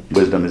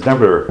 Wisdom is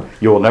never,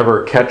 you will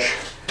never catch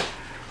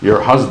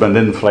your husband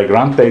in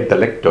flagrante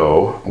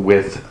delicto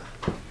with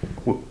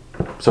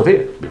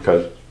Sophia,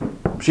 because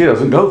she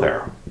doesn't go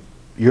there.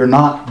 You're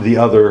not the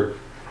other,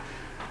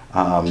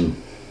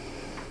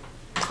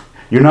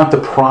 you're not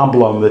the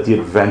problem that the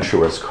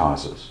adventuress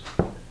causes.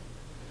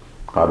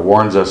 God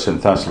warns us in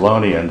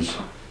Thessalonians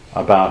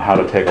about how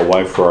to take a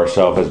wife for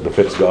ourselves as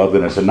befits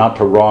godliness and not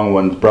to wrong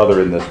one's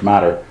brother in this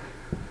matter,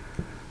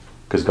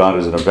 because God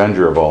is an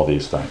avenger of all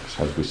these things,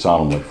 as we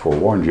solemnly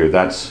forewarned you.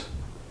 That's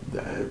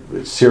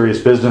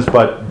serious business,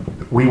 but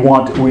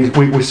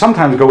we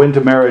sometimes go into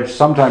marriage,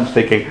 sometimes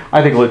thinking,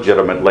 I think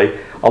legitimately,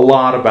 a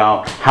lot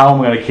about how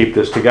I'm going to keep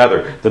this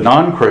together. The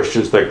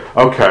non-Christians think,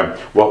 okay,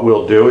 what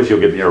we'll do is you'll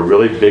give me a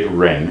really big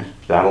ring,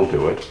 that'll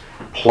do it,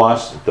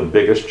 plus the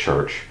biggest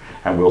church,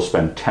 and we'll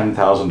spend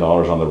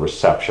 $10,000 on the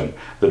reception.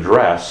 The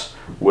dress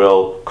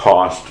will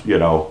cost,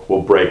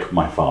 will break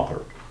my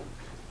father.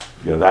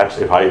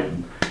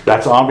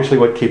 That's obviously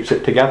what keeps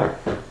it together.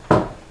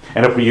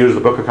 And if we use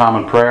the Book of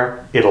Common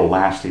Prayer, it'll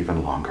last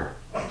even longer.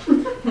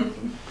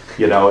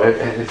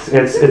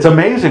 It's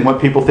amazing what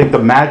people think the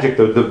magic,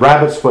 the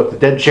rabbit's foot, the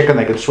dead chicken,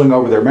 they can swing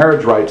over their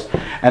marriage rights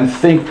and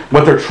think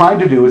what they're trying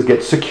to do is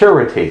get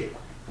security.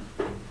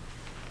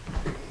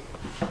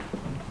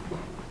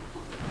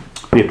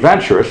 The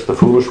adventurous, the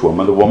foolish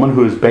woman, the woman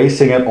who is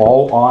basing it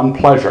all on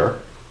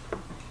pleasure,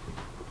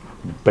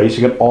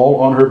 basing it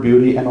all on her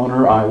beauty and on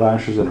her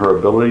eyelashes and her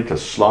ability to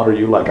slaughter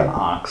you like an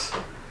ox,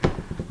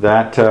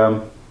 that's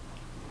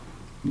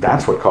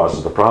what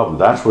causes the problem.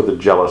 That's where the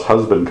jealous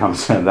husband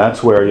comes in.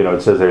 That's where,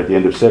 it says there at the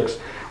end of 6,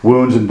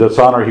 Wounds and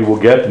dishonor he will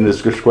get, and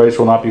his disgrace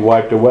will not be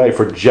wiped away.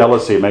 For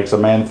jealousy makes a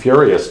man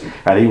furious,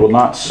 and he will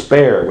not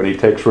spare when he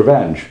takes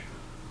revenge.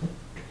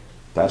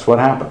 That's what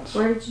happens.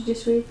 Where did you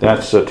just read?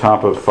 That's the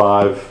top of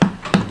 5,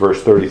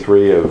 verse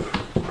 33 of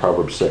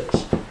Proverbs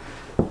 6.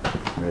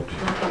 Right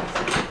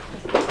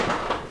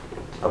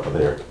up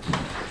there.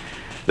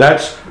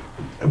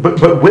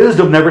 But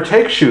wisdom never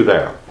takes you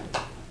there.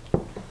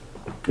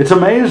 It's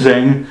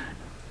amazing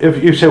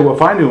if you say, well,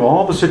 if I knew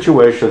all the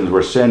situations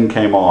where sin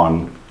came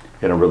on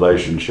in a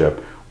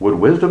relationship, would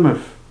wisdom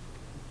have...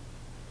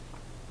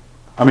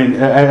 I mean,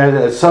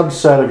 a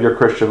subset of your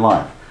Christian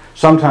life.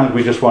 Sometimes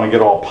we just want to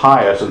get all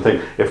pious and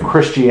think, if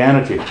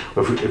Christianity,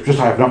 if just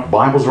I have enough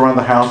Bibles around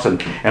the house,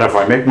 and if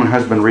I make my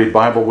husband read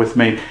Bible with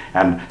me,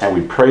 and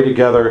we pray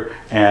together,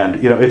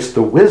 and it's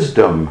the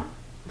wisdom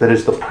that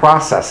is the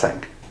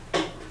processing.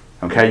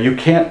 Okay, you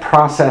can't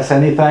process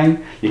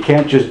anything. You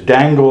can't just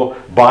dangle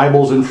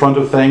Bibles in front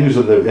of things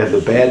and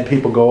the bad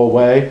people go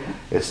away.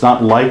 It's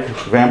not like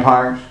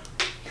vampires.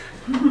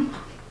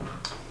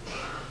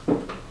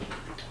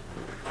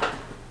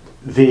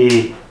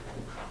 The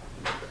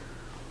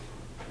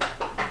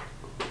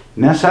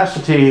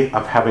necessity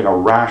of having a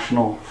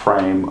rational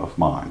frame of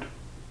mind.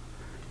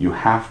 You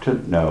have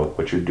to know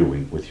what you're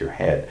doing with your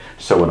head.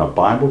 So when a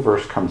Bible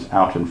verse comes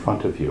out in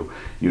front of you,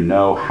 you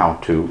know how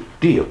to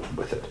deal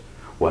with it.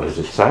 What does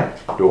it say?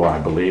 Do I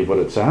believe what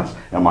it says?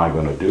 Am I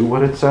going to do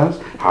what it says?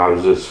 How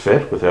does this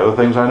fit with the other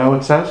things I know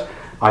it says?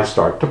 I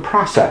start to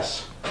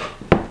process.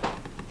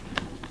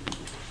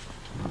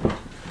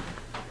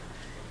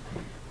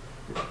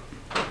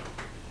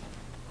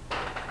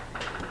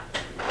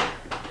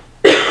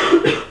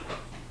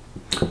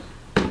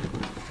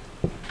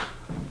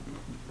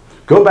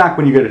 Go back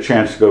when you get a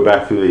chance to go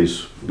back through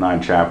these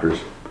 9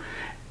 chapters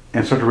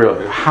and start to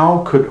realize,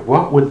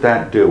 what would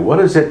that do? What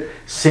does it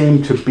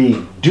seem to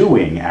be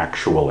doing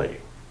actually?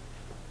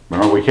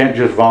 Remember, we can't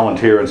just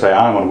volunteer and say,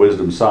 I'm on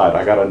wisdom's side.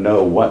 I got to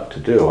know what to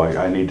do.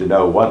 I need to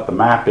know what the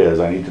map is.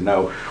 I need to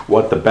know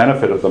what the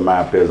benefit of the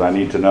map is. I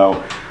need to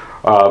know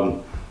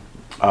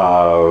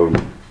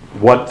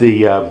what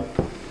the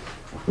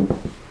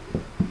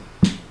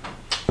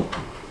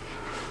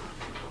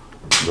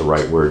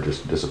right word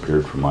just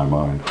disappeared from my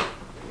mind.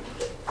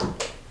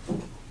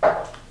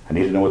 I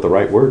need to know what the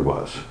right word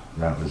was.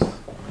 That was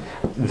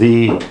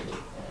the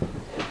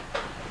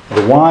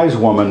wise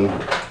woman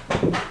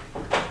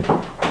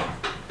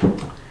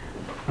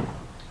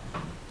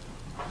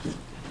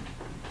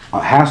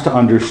has to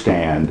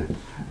understand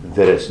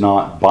that it's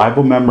not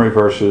Bible memory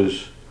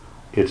verses,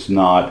 it's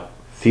not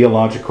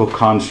theological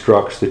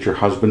constructs that your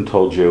husband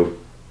told you,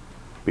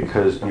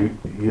 because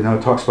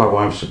it talks about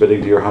wives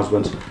submitting to your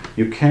husbands.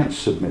 You can't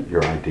submit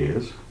your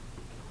ideas.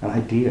 An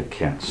idea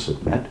can't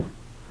submit.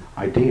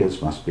 Ideas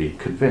must be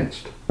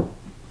convinced.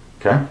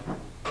 Okay?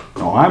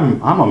 No,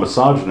 I'm a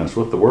misogynist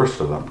with the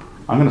worst of them.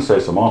 I'm going to say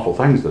some awful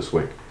things this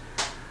week.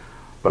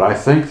 But I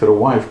think that a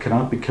wife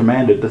cannot be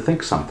commanded to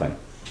think something.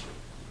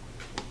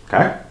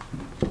 Okay?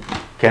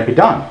 Can't be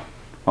done.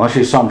 Unless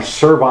she's some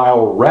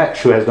servile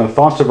wretch who has no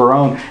thoughts of her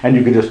own, and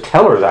you can just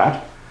tell her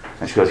that.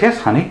 And she goes, yes,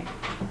 honey.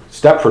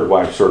 Stepford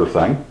wife sort of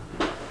thing.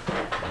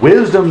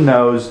 Wisdom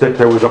knows that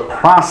there was a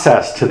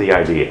process to the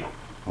idea.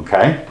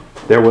 Okay?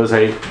 There was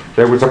a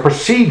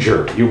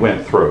procedure you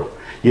went through.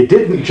 You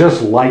didn't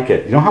just like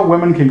it. You know how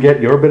women can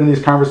get, you ever been in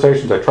these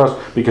conversations? I trust,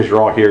 because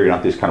you're all here, you're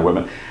not these kind of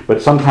women.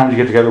 But sometimes you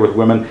get together with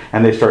women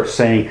and they start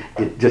saying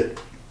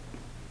just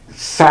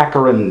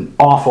saccharine,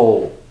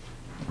 awful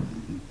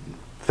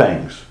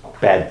things,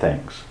 bad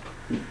things.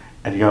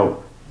 And you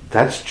go,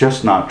 that's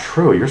just not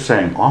true. You're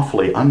saying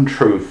awfully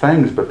untrue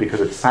things, but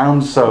because it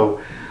sounds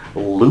so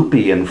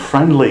loopy and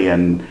friendly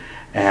and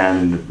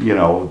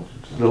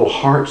little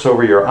hearts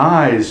over your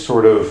eyes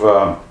sort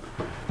of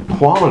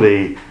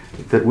quality,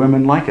 that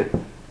women like it.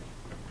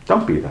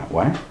 Don't be that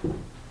way.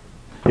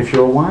 If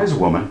you're a wise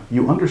woman,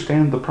 you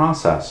understand the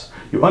process.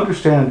 You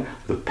understand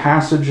the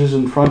passages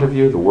in front of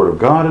you, the Word of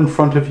God in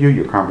front of you,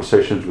 your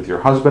conversations with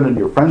your husband and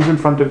your friends in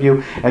front of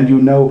you, and you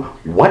know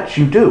what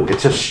you do.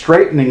 It's a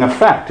straightening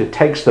effect. It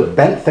takes the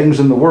bent things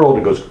in the world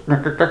and goes,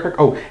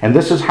 oh, and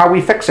this is how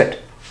we fix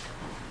it.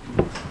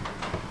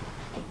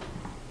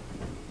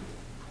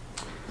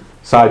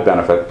 Side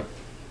benefit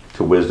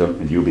to wisdom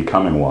and you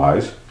becoming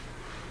wise.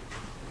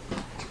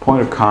 It's a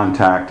point of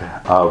contact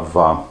of,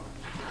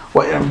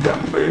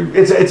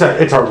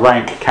 it's a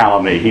rank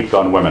calumny heaped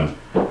on women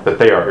that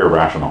they are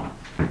irrational.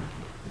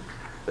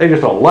 They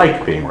just don't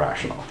like being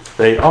rational.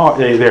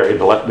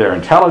 They're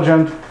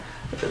intelligent.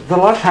 A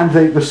lot of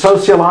times,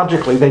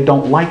 sociologically, they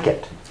don't like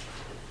it.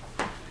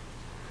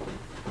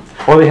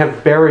 Or they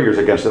have barriers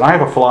against it. I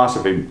have a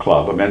philosophy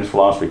club, a men's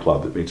philosophy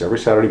club, that meets every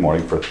Saturday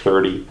morning for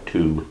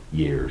 32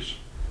 years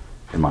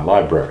in my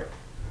library.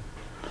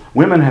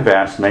 Women have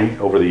asked me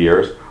over the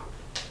years,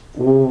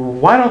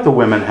 why don't the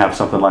women have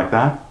something like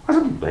that? I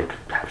said, they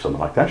could have something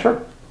like that,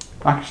 sure.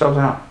 Knock yourselves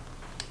out.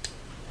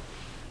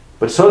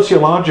 But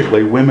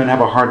sociologically, women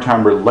have a hard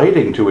time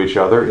relating to each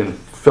other in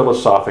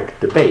philosophic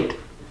debate.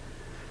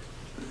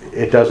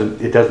 It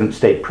doesn't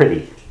stay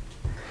pretty.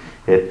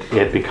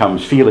 It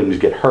becomes feelings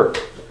get hurt.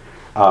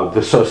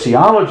 The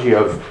sociology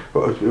of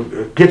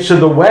gets in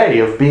the way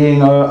of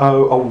being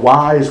a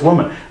wise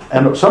woman.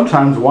 And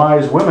sometimes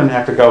wise women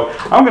have to go,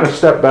 I'm going to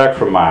step back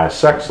from my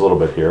sex a little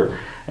bit here,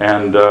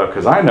 and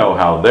because I know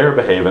how they're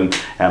behaving,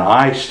 and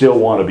I still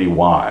want to be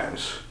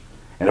wise.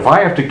 And if I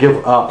have to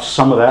give up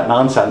some of that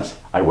nonsense,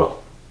 I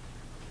will.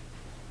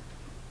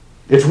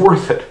 It's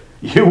worth it.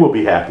 You will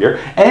be happier,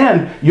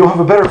 and you'll have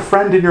a better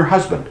friend in your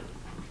husband.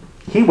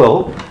 He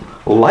will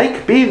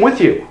like being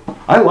with you.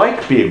 I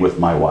like being with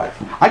my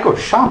wife. I go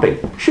shopping,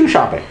 shoe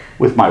shopping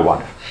with my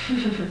wife.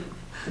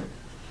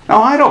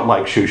 Now, I don't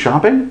like shoe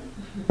shopping.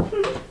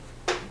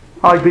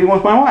 I like being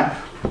with my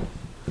wife.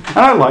 And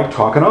I like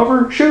talking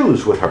over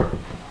shoes with her.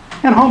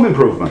 And home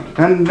improvement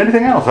and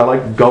anything else. I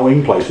like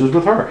going places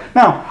with her.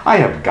 Now, I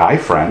have guy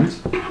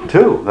friends,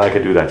 too, that I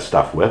could do that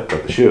stuff with,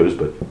 but the shoes,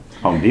 but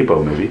Home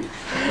Depot maybe.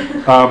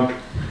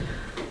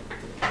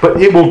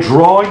 But it will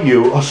draw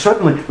you,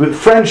 suddenly,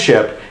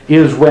 friendship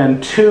is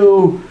when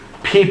two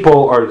people,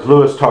 or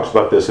Lewis talks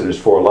about this in his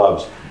Four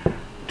Loves,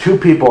 two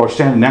people are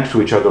standing next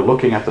to each other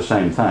looking at the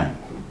same thing.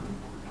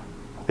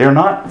 They're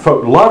not,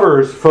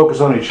 lovers focus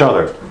on each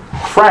other.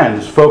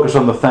 Friends focus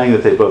on the thing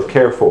that they both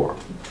care for.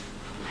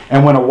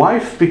 And when a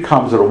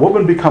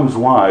woman becomes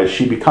wise,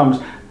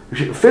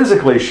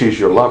 physically she's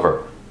your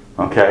lover,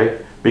 okay?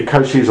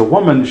 Because she's a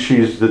woman,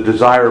 she's the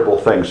desirable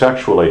thing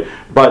sexually.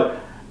 But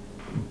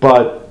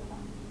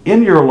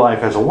in your life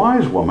as a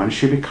wise woman,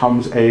 she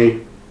becomes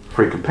a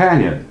free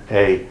companion,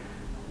 a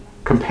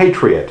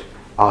compatriot,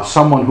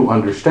 someone who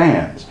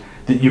understands,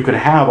 that you can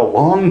have a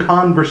long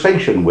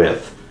conversation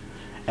with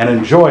and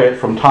enjoy it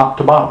from top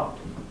to bottom.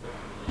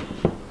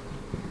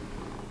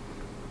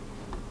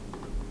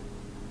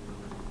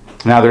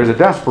 Now, there's a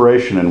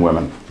desperation in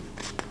women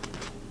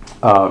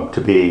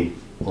to be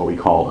what we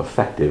call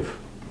effective.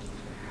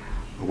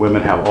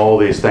 Women have all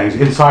these things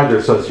inside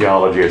their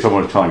sociology.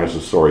 Someone was telling us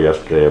a story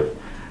yesterday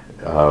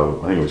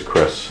of, I think it was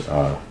Chris,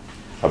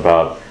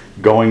 about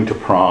going to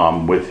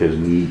prom with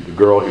the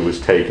girl he was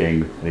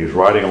taking, and he was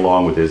riding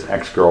along with his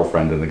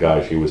ex-girlfriend and the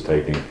guy she was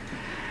taking.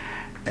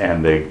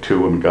 And the two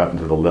women got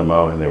into the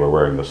limo and they were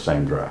wearing the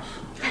same dress.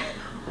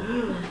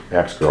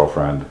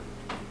 Ex-girlfriend.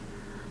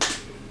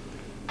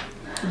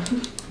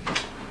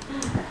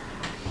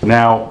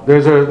 Now,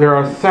 there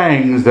are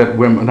things that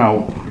women,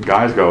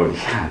 guys go,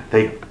 yeah,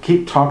 they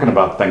keep talking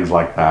about things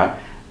like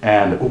that,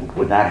 and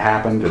when that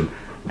happened, and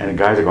the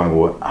guys are going,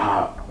 well,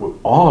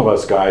 all of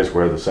us guys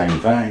wear the same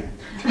thing.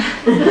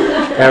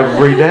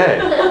 Every day.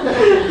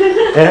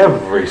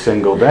 Every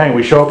single day. And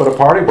we show up at a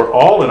party, we're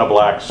all in a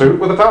black suit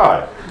with a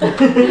tie.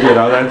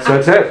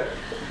 That's it.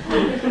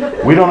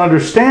 We don't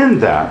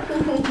understand that.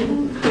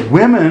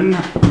 Women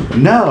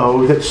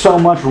know that so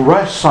much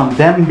rests on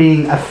them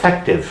being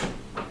effective.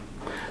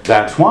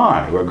 That's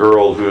why a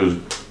girl who's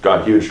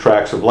got huge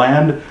tracts of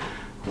land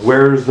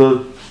wears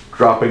the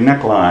dropping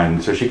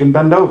neckline so she can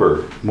bend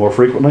over more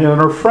frequently than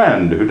her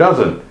friend who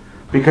doesn't,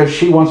 because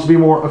she wants to be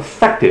more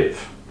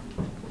effective.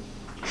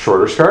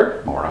 Shorter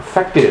skirt, more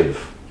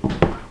effective.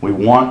 We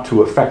want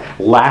to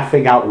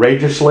laughing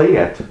outrageously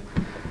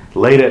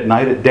late at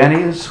night at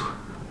Denny's.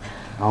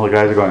 All the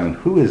guys are going,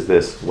 who is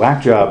this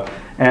whack job?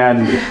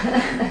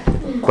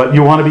 But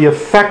you want to be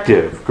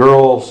effective.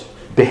 Girls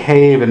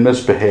behave and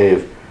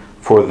misbehave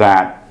for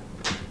that.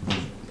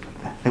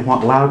 They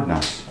want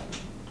loudness.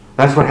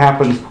 That's what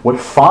happens, what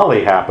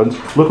folly happens.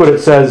 Look what it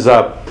says,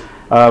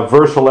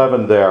 verse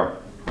 11 there,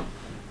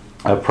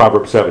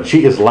 Proverbs 7.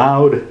 She is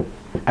loud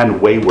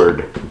and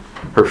wayward.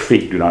 Her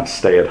feet do not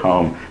stay at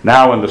home.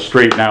 Now in the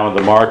street, now in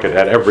the market,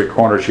 at every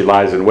corner she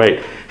lies in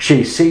wait.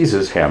 She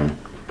seizes him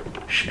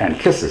and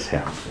kisses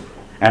him.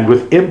 And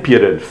with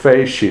impudent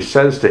face she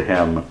says to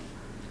him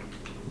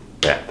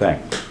bad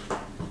things.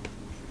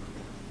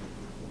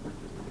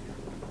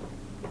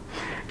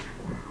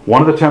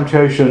 One of the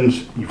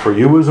temptations for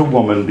you as a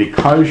woman,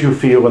 because you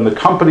feel in the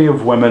company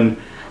of women,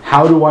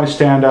 how do I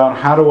stand out?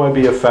 How do I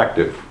be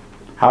effective?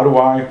 How do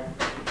I?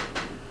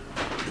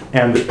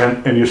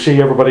 And you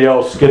see everybody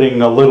else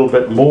getting a little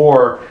bit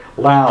more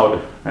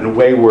loud and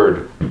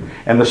wayward.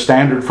 And the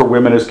standard for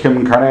women is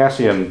Kim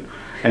Kardashian.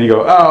 And you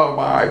go, oh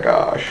my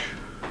gosh,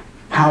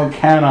 how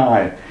can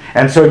I?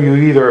 And so you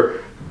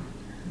either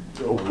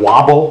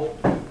wobble,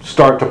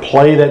 start to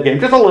play that game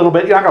just a little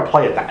bit. You're not going to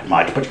play it that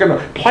much, but you're going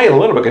to play it a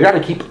little bit because you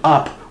got to keep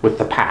up with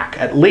the pack.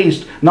 At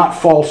least not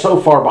fall so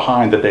far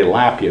behind that they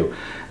lap you.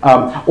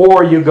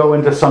 Or you go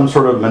into some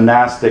sort of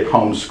monastic,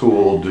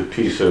 homeschooled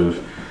piece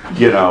of,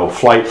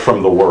 flight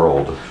from the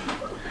world.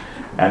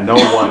 And no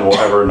one will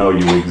ever know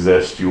you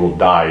exist. You will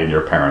die in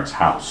your parents'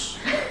 house.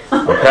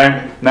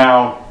 Okay?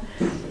 Now,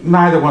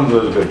 neither one of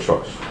those is a good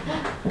choice.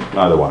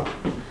 Neither one.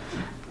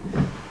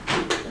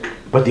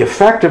 But the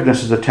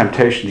effectiveness is a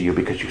temptation to you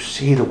because you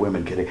see the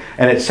women getting...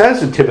 And it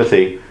says in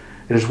Timothy,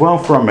 it is well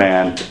for a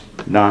man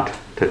not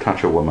to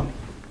touch a woman.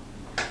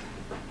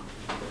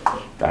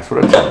 That's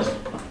what it says.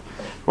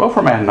 Well for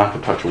a man not to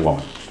touch a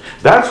woman.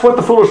 That's what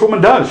the foolish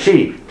woman does.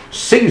 She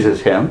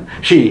seizes him.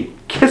 She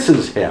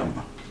kisses him.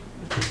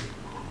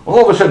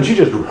 All of a sudden, she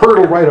just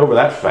hurtled right over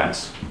that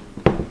fence.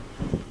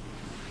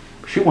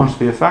 She wants to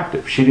be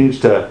effective. She needs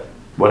to,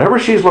 whatever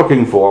she's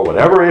looking for,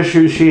 whatever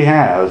issues she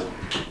has,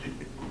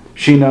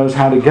 she knows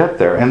how to get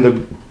there. And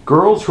the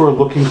girls who are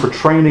looking for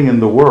training in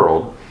the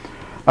world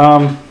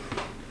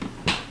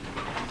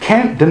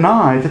can't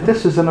deny that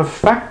this is an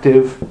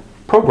effective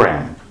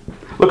program.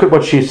 Look at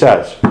what she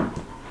says.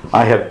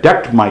 I have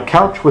decked my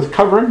couch with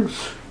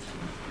coverings,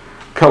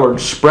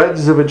 colored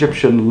spreads of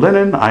Egyptian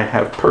linen. I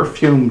have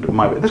perfumed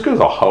my bed. This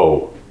girl's a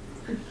hoe.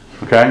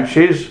 Okay?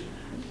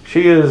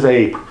 She is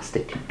a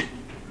prostitute.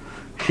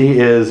 She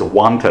is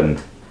wanton.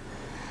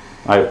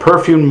 I have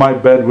perfumed my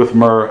bed with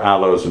myrrh,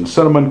 aloes, and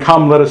cinnamon.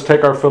 Come, let us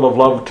take our fill of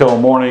love till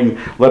morning.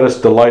 Let us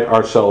delight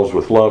ourselves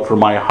with love, for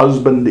my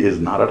husband is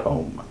not at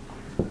home.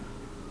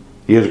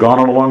 He has gone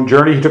on a long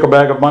journey. He took a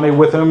bag of money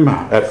with him.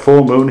 At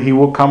full moon he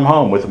will come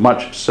home. With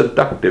much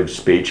seductive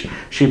speech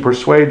she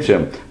persuades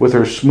him. With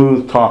her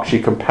smooth talk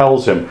she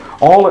compels him.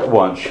 All at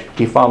once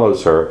he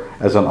follows her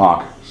as an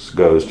ox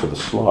goes to the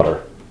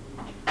slaughter.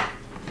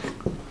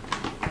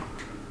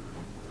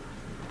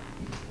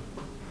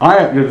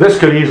 This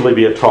could easily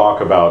be a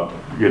talk about,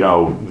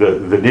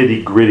 the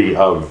nitty-gritty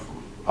of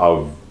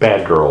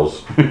bad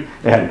girls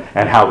and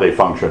how they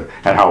function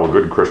and how a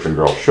good Christian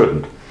girl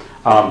shouldn't.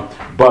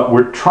 But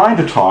we're trying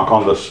to talk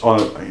on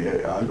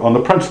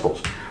the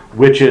principles,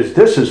 which is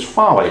this is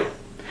folly.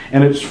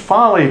 And it's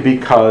folly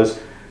because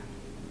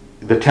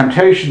the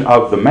temptation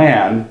of the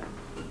man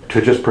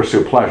to just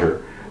pursue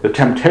pleasure, the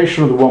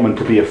temptation of the woman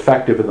to be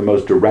effective in the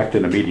most direct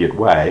and immediate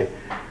way,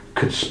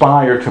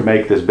 conspire to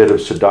make this bit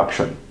of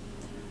seduction.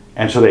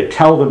 And so they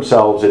tell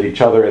themselves at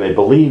each other and they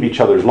believe each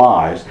other's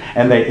lies,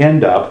 and they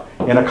end up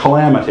in a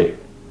calamity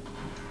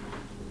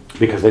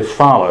because they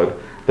followed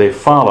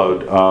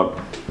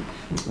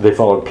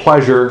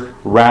pleasure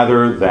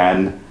rather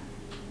than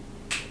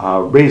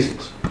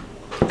reasons.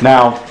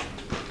 Now,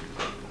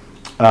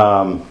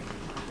 got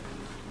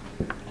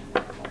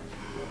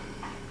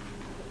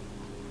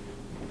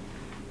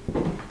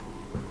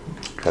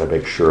to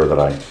make sure that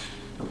I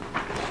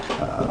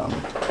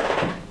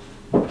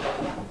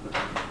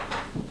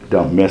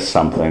don't miss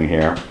something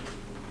here.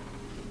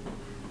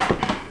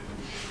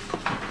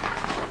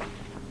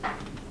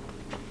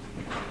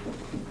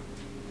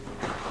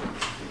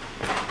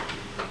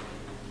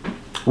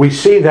 We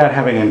see that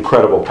having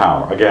incredible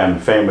power. Again,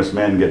 famous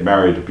men get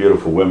married to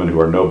beautiful women who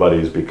are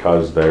nobodies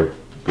because they're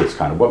this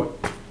kind of woman.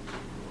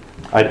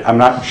 I'm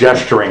not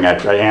gesturing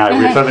at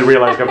Anne. I suddenly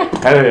realized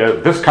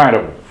this kind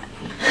of...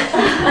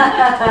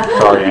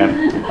 Sorry,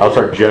 Anne. I'll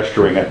start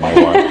gesturing at my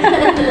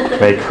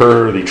wife. Make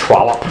her the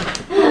trollop.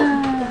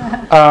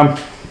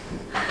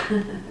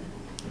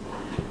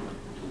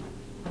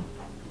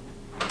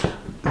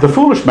 The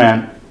foolish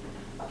man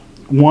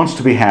wants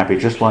to be happy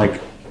just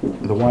like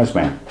the wise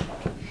man.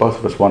 Both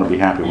of us want to be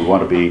happy. We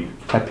want to be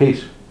at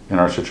peace in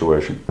our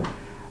situation.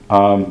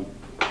 The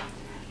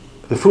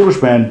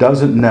foolish man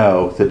doesn't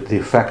know that the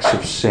effects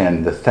of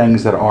sin, the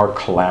things that are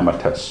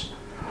calamitous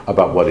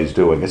about what he's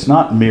doing. It's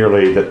not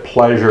merely that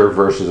pleasure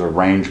versus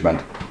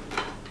arrangement,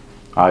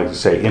 I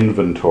say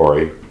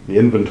inventory, the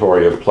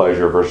inventory of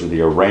pleasure versus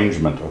the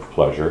arrangement of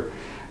pleasure,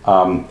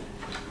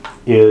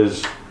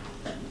 is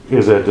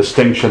a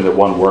distinction that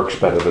one works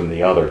better than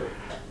the other.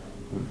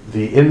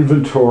 The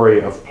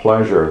inventory of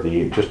pleasure,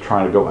 the just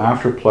trying to go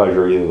after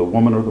pleasure, either the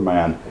woman or the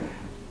man,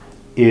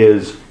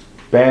 is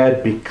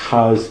bad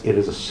because it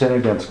is a sin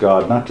against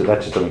God. That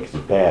just makes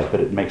it bad, but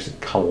it makes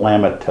it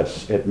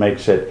calamitous.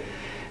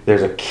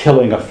 There's a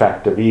killing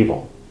effect of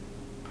evil.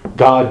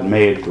 God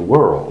made the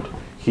world.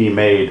 He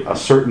made a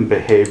certain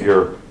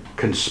behavior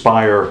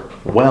conspire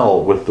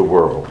well with the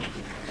world.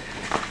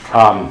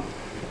 On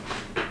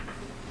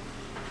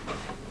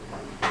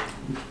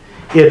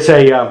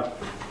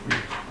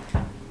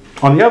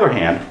the other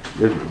hand,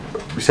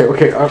 we say,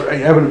 okay,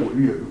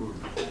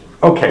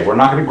 we're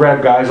not going to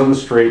grab guys on the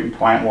street and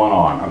plant one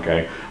on,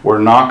 okay? We're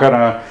not going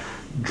to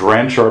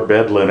drench our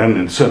bed linen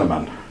in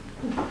cinnamon.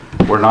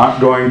 We're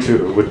not going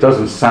to, it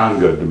doesn't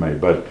sound good to me,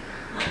 but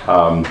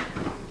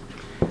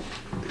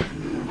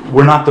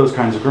we're not those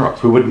kinds of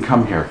girls. We wouldn't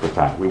come here for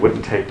that. We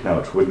wouldn't take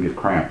notes. We wouldn't get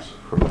cramps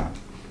for that.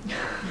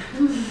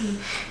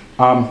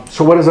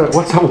 So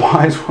what's a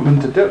wise woman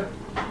to do?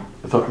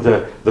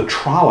 The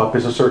trollop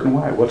is a certain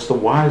way. What's the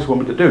wise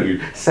woman to do? You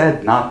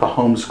said not the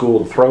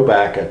homeschooled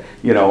throwback,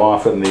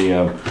 off in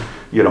the,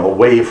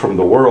 away from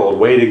the world,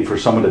 waiting for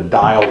someone to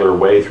dial their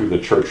way through the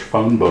church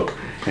phone book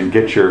and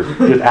just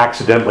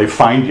accidentally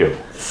find you.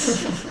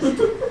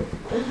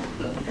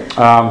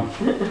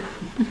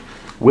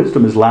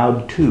 Wisdom is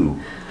loud too.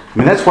 I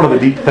mean, that's one of the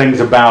deep things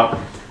about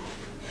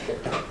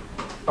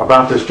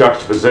this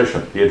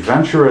juxtaposition. The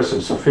adventuress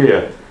and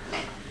Sophia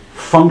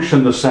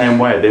function the same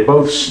way. They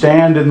both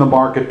stand in the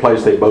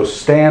marketplace, they both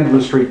stand in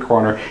the street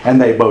corner, and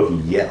they both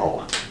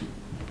yell.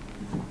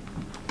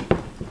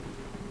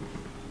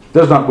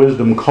 Does not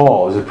wisdom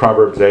call, is it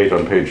Proverbs 8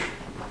 on page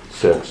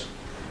 6?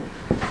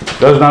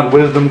 Does not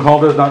wisdom call,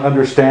 does not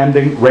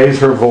understanding raise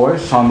her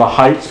voice? On the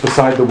heights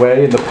beside the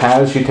way, in the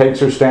paths she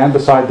takes her stand,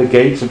 beside the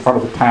gates in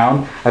front of the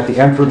town, at the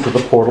entrance of the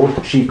portal,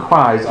 she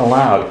cries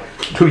aloud.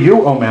 To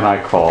you, O men,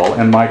 I call,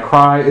 and my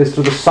cry is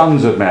to the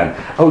sons of men.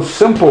 O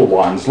simple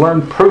ones,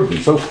 learn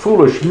prudence. O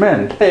foolish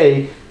men,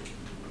 pay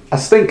a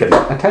stinking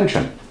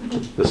attention.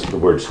 The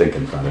word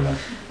stinking is not in there.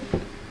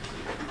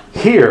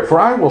 Hear,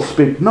 for I will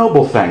speak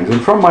noble things, and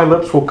from my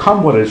lips will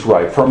come what is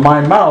right, for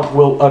my mouth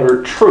will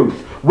utter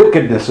truth.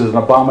 Wickedness is an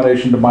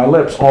abomination to my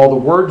lips. All the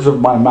words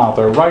of my mouth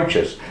are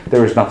righteous.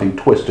 There is nothing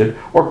twisted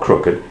or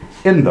crooked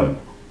in them.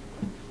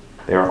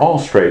 They are all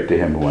straight to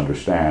him who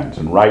understands,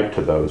 and right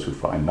to those who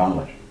find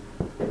knowledge.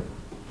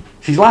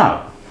 She's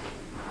loud.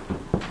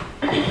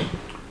 And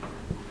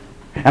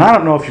I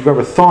don't know if you've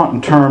ever thought in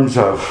terms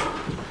of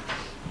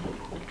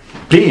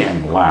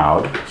being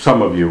loud.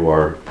 Some of you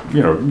are,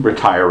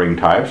 retiring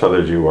types.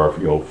 Others of you are,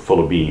 full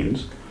of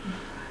beans.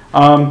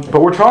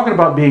 But we're talking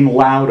about being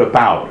loud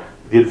about.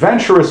 The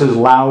adventuress is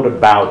loud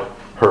about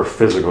her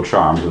physical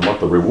charms and what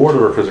the reward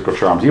of her physical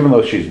charms, even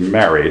though she's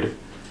married,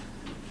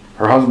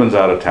 her husband's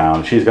out of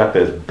town, she's got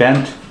this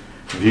bent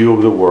view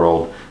of the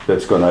world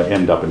that's going to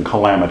end up in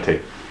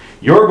calamity.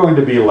 You're going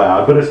to be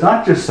loud, but it's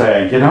not just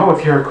saying,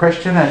 if you're a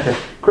Christian at the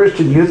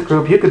Christian youth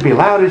group, you could be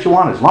loud as you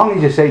want, as long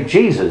as you say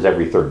Jesus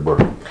every third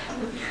word.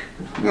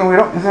 We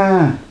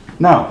don't,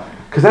 no,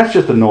 because that's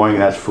just annoying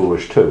and that's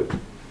foolish too.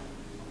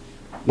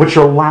 What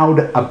you're loud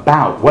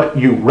about, what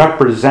you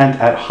represent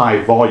at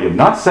high volume.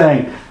 Not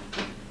saying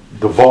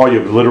the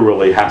volume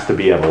literally has to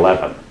be at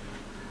 11.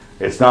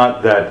 It's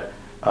not that,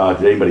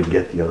 did anybody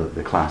get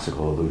the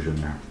classical illusion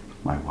there?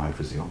 My wife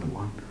is the only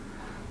one.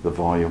 The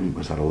volume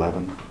was at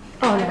 11.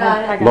 Oh, no,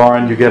 I got it.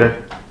 Lauren, you get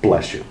it?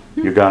 Bless you.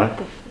 You got it?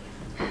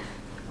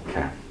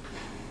 Okay.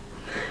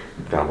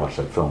 Gotta watch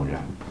that film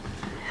again.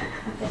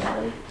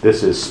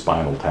 This is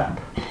Spinal Tap.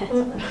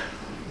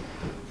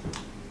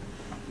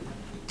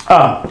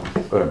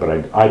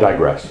 But I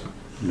digress.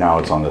 Now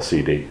it's on the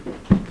CD.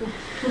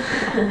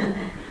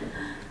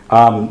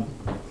 Not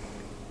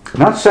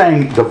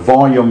saying the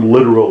volume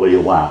literally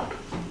loud,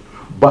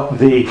 but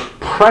the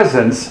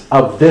presence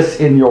of this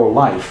in your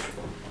life.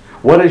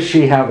 What does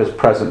she have as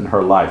present in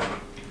her life?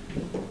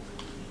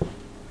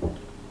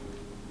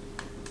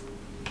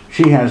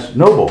 She has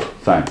noble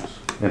things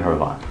in her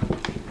life.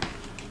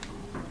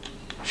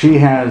 She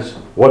has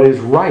what is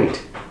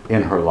right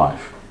in her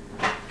life.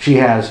 She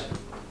has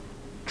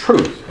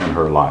truth in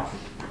her life.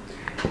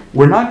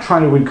 We're not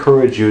trying to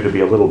encourage you to be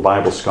a little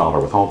Bible scholar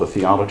with all the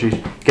theologies.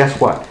 Guess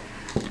what?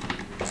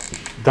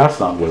 That's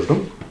not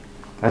wisdom.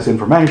 That's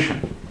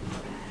information.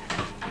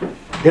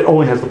 It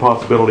only has the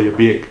possibility of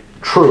being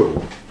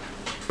true.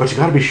 But you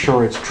got to be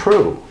sure it's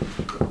true.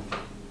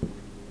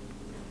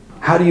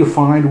 How do you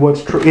find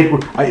what's true?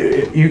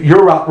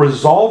 You're out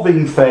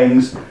resolving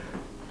things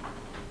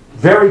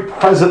very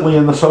presently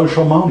in the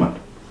social moment.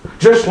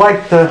 Just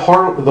like the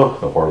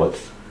harlot.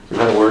 Is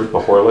that a word? The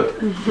harlot?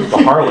 The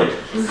harlot.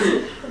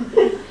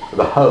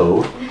 The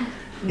hoe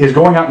is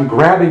going out and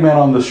grabbing men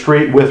on the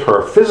street with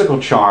her physical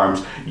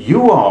charms.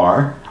 You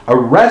are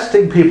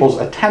arresting people's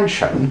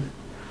attention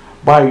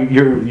by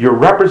your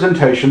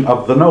representation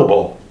of the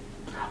noble,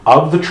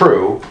 of the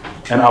true,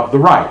 and of the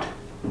right.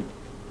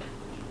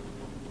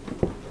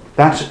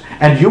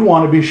 And you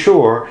want to be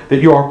sure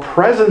that your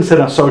presence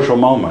in a social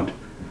moment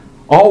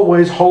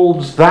always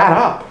holds that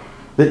up.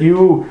 That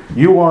you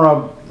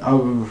are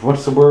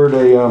what's the word?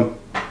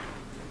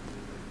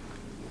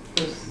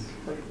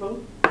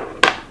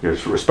 You're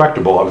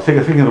respectable. I'm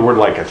thinking of the word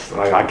like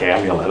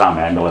amulet, not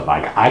amulet,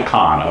 like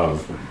icon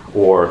of,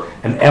 or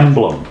an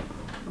emblem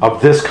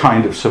of this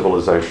kind of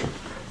civilization.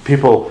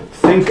 People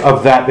think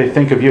of that, they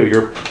think of you.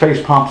 Your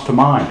face pops to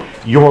mind.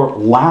 You're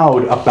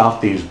loud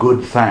about these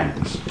good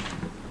things.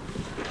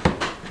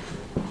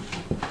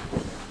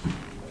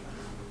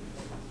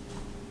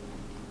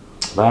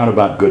 Loud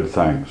about good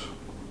things.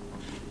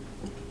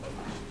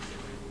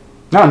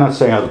 Now, I'm not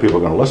saying other people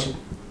are going to listen.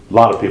 A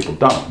lot of people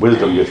don't.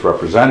 Wisdom gets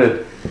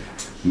represented.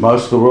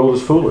 Most of the world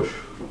is foolish.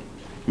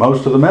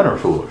 Most of the men are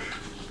foolish.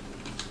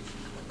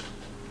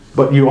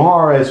 But you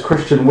are, as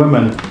Christian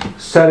women,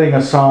 setting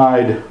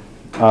aside,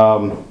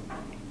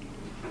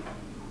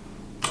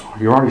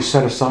 you're already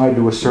set aside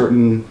to a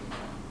certain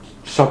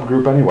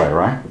subgroup anyway,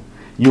 right?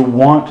 You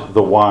want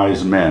the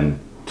wise men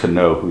to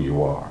know who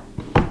you are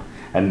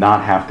and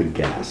not have to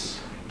guess.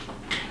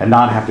 And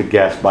not have to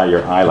guess by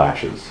your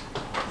eyelashes.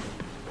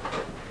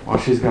 Well,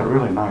 she's got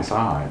really nice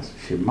eyes.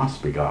 She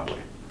must be godly.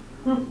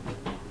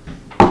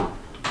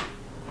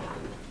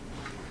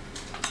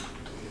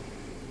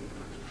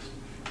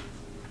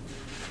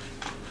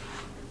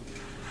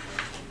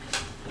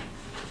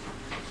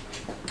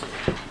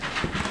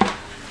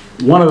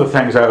 One of the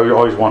things I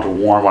always want to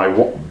warn when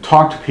I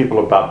talk to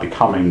people about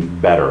becoming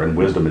better, and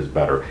wisdom is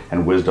better,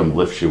 and wisdom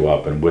lifts you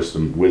up, and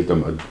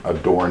wisdom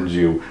adorns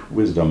you,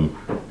 wisdom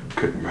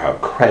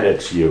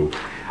credits you.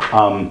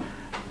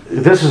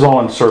 This is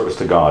all in service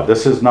to God.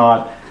 This is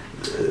not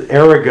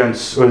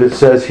arrogance. What it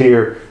says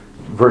here,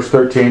 Verse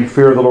 13,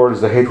 fear of the Lord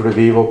is the hatred of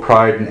evil,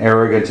 pride and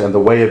arrogance, and the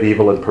way of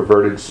evil and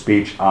perverted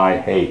speech I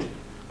hate.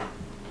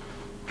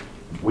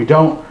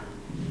 Wisdom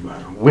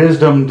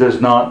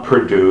does not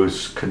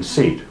produce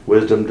conceit.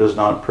 Wisdom does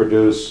not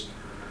produce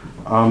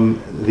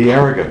the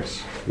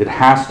arrogance. It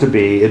has to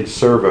be in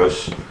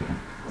service.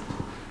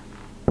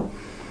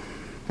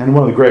 And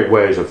one of the great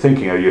ways of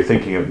thinking of you're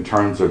thinking in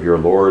terms of your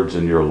lords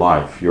in your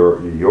life.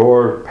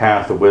 Your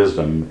path of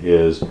wisdom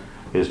is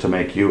to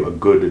make you a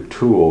good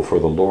tool for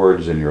the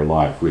lords in your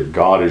life. With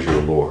God as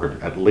your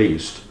Lord, at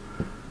least.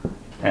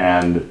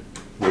 And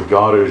with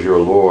God as your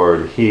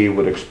Lord, He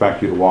would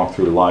expect you to walk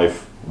through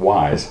life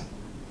wise.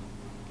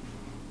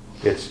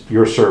 It's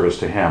your service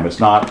to Him. It's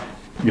not,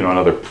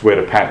 another way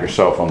to pat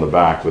yourself on the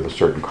back with a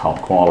certain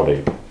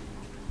quality.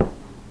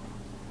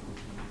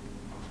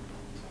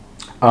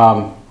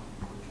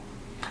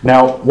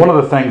 Now, one of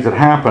the things that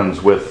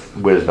happens with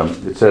wisdom,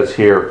 it says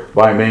here,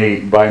 by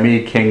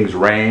me kings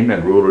reign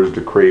and rulers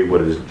decree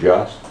what is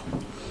just.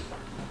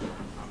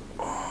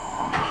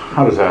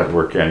 How does that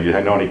work in? You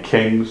know any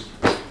kings?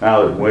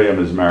 Now that William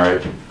is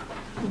married,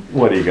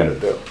 what are you going to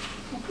do?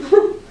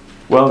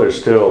 Well,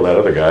 there's still that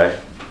other guy,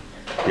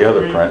 the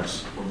other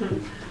prince.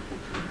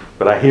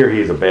 But I hear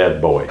he's a bad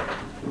boy.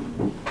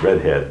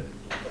 Redhead.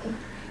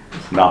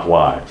 Not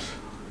wise.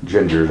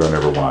 Gingers are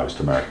never wise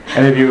to marry.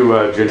 Any of you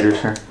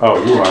gingers here?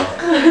 Oh, you are.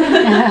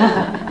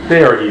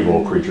 They are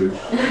evil creatures.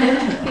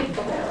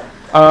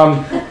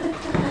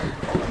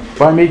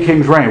 By me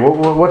kings reign.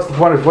 What's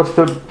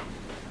the...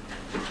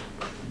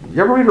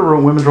 You ever read a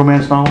women's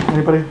romance novel?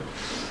 Anybody?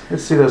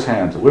 Let's see those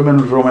hands.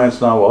 Women's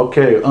romance novel.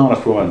 Okay,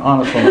 honest woman,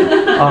 honest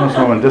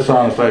woman,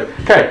 dishonest.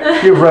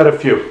 Okay, you've read a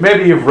few.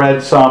 Maybe you've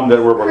read some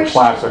that were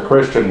classic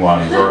Christian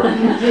ones.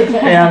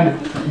 And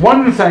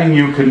one thing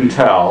you can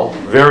tell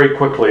very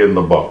quickly in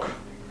the book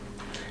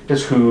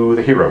is who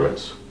the hero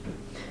is.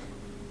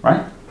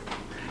 Right?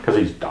 Because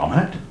he's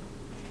dominant.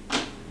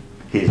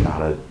 He's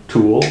not a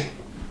tool.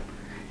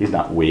 He's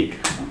not weak.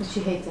 But she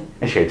hates him.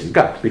 And she hates his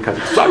guts because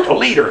he's such a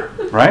leader.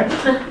 Right?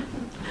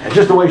 And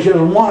just the way she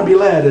doesn't want to be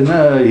led. And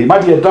he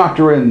might be a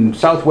doctor in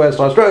Southwest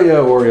Australia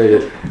or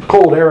a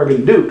cold,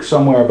 arrogant duke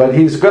somewhere, but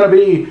he's going to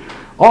be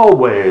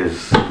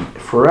always,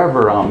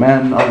 forever,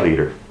 amen, a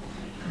leader.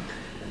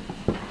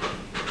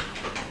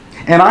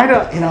 And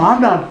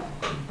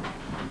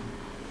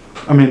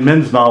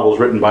men's novels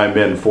written by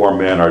men for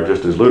men are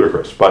just as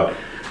ludicrous, but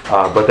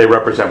they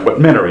represent what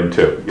men are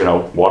into,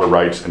 water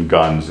rights and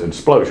guns and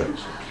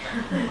explosions.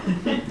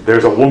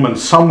 There's a woman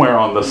somewhere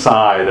on the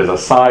side as a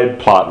side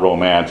plot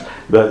romance.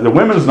 The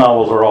women's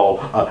novels are all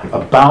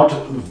about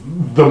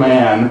the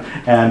man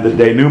and the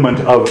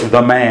denouement of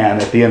the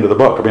man at the end of the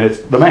book. I mean,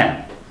 it's the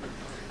man.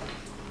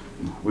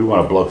 We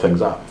want to blow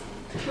things up.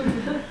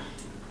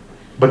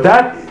 But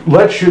that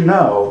lets you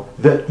know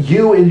that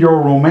you and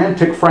your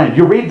romantic friend,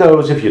 you read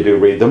those, if you do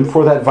read them,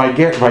 for that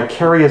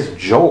vicarious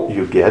jolt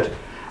you get.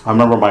 I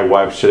remember my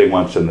wife sitting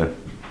once in the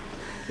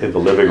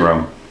living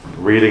room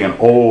reading an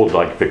old,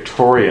 late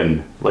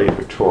Victorian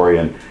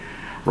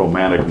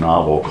romantic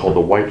novel called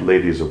The White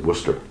Ladies of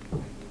Worcester.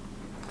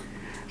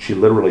 She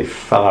literally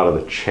fell out of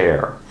the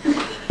chair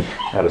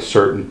at a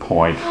certain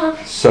point,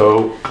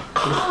 so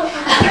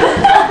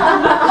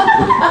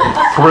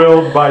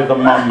thrilled by the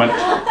moment.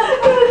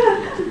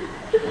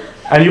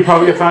 And you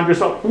probably have found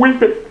yourself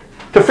weeping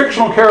to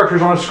fictional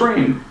characters on a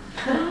screen.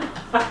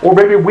 Or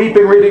maybe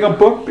weeping reading a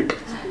book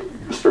because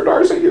Mr.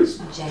 Darcy is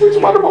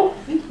wonderful.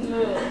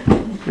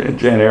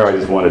 Jane Eyre, I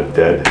just wanted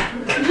dead.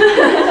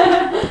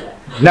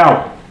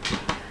 Now,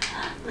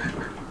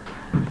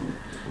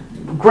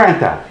 grant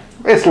that.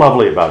 It's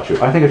lovely about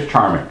you. I think it's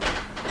charming.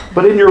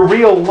 But in your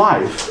real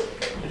life,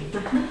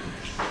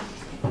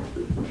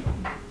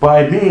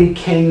 by me,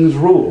 kings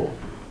rule.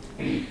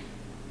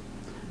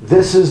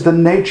 This is the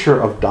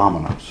nature of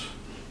dominance.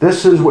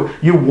 This is what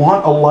you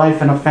want, a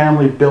life and a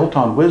family built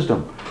on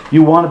wisdom.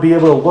 You want to be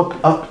able to look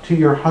up to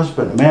your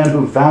husband, a man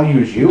who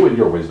values you and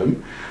your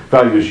wisdom,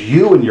 values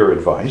you and your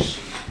advice.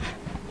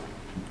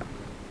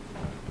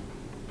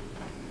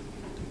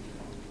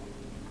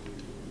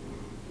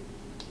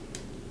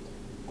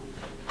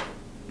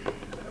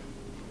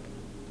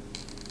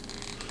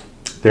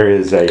 There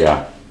is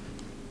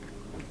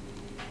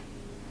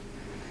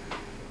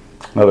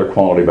another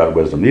quality about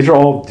wisdom. These are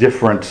all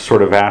different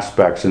sort of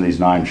aspects in these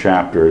 9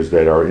 chapters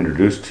that are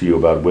introduced to you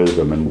about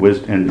wisdom.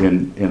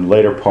 And in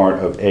later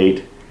part of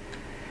 8,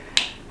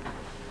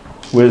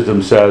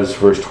 wisdom says,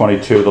 verse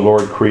 22, the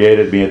Lord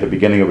created me at the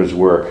beginning of His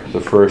work,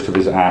 the first of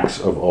His acts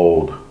of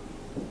old.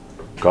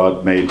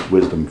 God made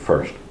wisdom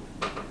first.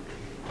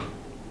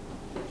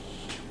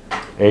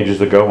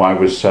 Ages ago I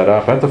was set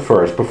up at the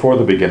first, before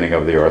the beginning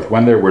of the earth.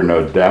 When there were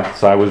no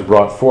depths, I was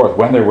brought forth.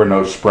 When there were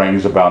no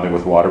springs abounding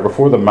with water,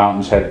 before the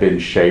mountains had been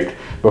shaped,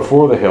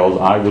 before the hills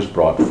I was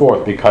brought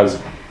forth. Because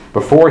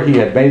before He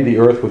had made the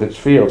earth with its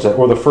fields,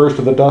 or the first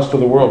of the dust of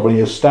the world, when He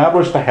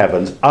established the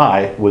heavens,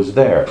 I was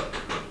there.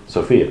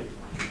 Sophia.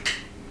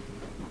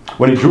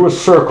 When he drew a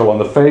circle on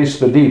the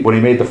face of the deep, when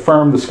he made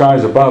the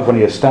skies above, when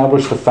he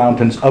established the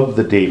fountains of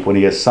the deep, when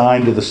he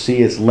assigned to the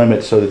sea its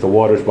limits so that the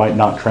waters might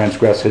not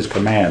transgress his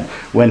command,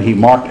 when he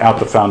marked out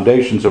the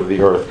foundations of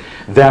the earth,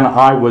 then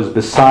I was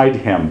beside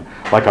him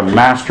like a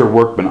master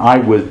workman. I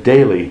was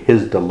daily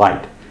his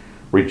delight,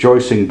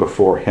 rejoicing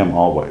before him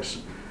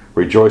always,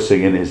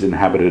 rejoicing in his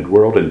inhabited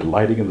world and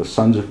delighting in the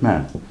sons of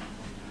men.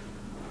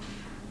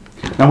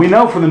 Now we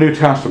know from the New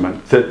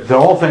Testament that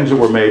all things that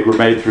were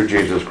made through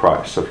Jesus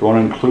Christ. So if you want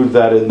to include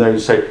that in there, you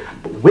say,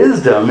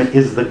 wisdom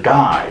is the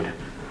guide.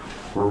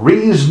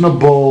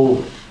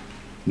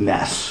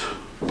 Reasonableness.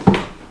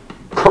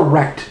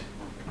 Correct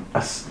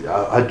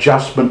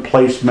adjustment,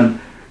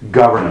 placement,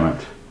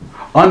 government.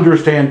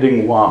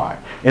 Understanding why.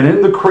 And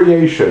in the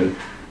creation,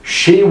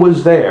 she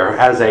was there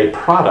as a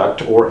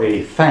product or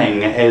a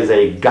thing, as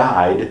a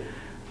guide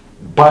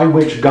by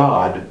which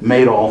God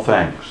made all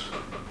things.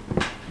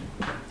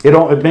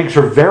 It makes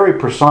her very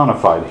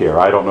personified here.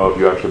 I don't know if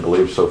you actually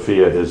believe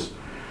Sophia is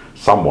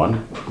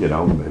someone,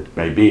 it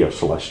may be a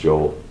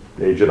celestial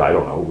agent, I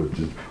don't know,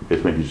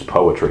 it's maybe just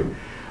poetry.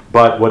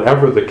 But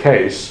whatever the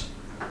case,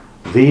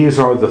 these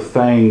are the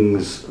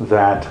things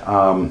that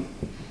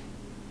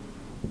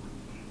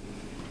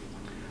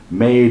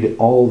made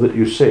all that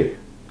you see.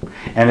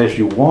 And as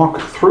you walk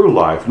through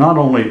life, not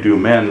only do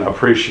men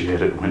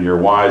appreciate it when you're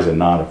wise and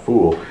not a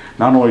fool,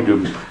 not only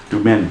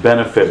do men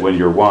benefit when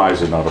you're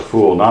wise and not a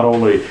fool, not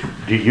only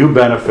do you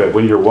benefit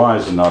when you're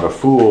wise and not a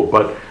fool,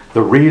 but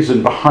the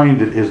reason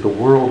behind it is the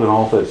world and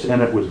all that's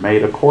in it was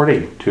made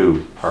according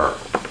to her.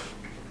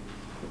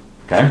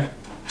 Okay?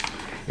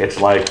 It's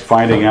like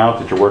finding out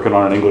that you're working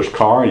on an English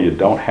car and you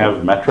don't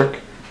have metric.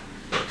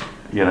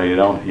 You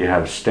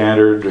have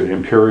standard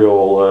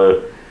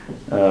imperial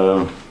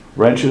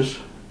wrenches.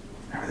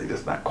 Everything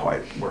is not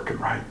quite working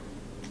right.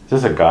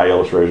 Is this a guy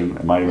illustration?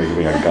 Am I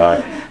making a guy?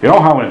 You know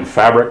how in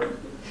fabric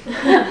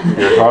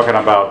you're talking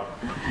about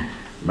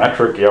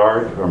metric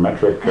yard or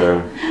metric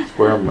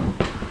square?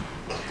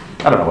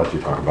 I don't know what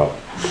you talk about.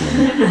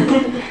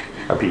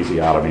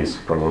 Episiotomies,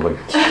 probably.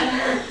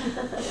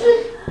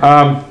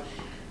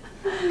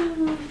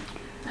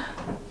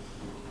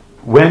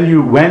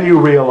 When you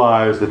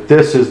realize that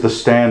this is the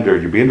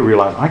standard, you begin to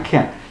realize I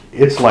can't.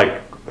 It's like,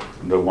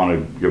 I don't want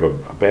to give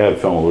a bad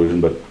film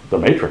illusion, but the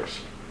Matrix.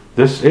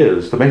 This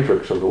is the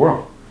Matrix of the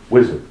world.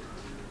 Wisdom.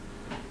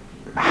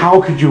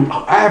 How could you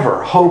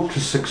ever hope to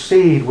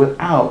succeed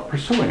without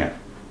pursuing it?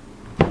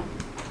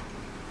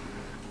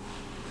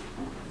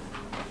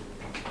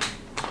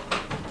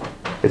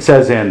 It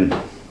says in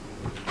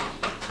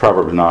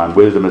Proverbs 9,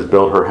 wisdom has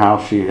built her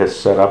house, she has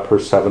set up her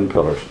 7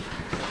 pillars.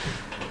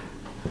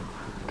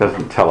 It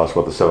doesn't tell us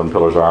what the 7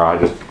 pillars are. I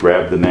just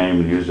grabbed the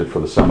name and used it for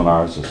the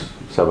seminars, the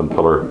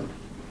 7-pillar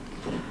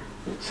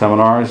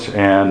seminars,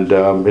 and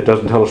it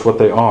doesn't tell us what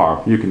they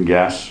are. You can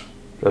guess.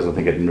 Doesn't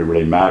think it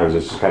really matters.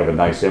 It's just kind of a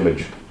nice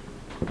image.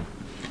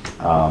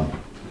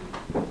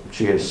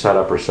 She has set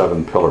up her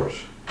 7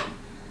 pillars.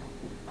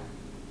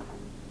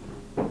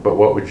 But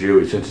what would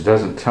you, since it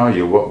doesn't tell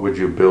you, what would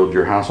you build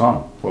your house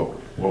on?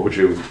 What would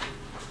you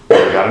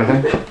got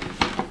anything?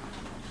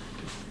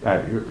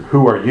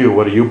 Who are you?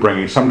 What are you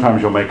bringing?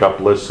 Sometimes you'll make up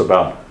lists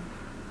about,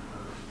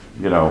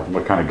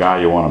 what kind of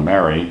guy you want to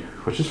marry,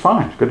 which is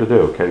fine. It's good to do.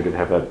 Okay, good to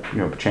have that.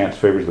 Chance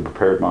favors the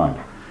prepared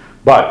mind.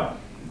 But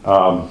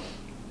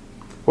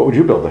what would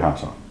you build the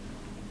house on?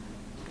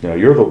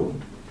 You're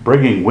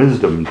bringing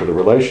wisdom to the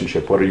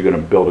relationship. What are you going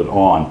to build it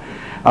on?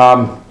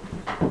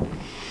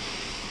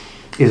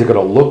 Is it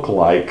going to look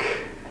like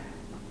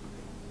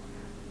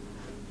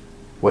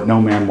what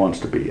no man wants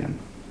to be in?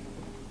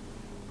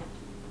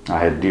 I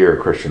had a dear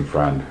Christian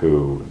friend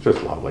who was just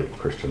a lovely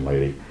Christian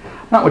lady.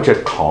 Not what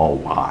you'd call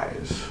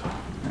wise.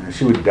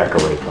 She would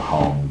decorate the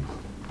home,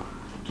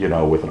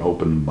 with an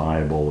open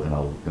Bible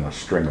and a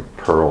string of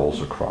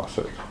pearls across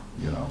it,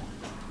 And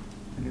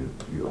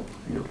you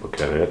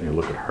look at it, and you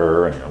look at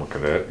her, and you look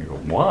at it, and you go,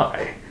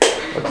 why?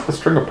 What's the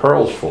string of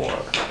pearls for?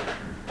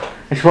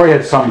 And she probably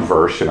had some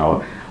verse,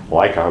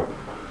 like a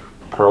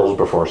pearls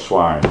before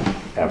swine,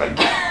 Evan.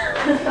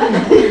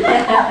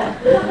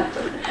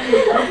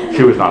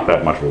 She was not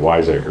that much of a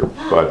wiseacre,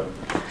 but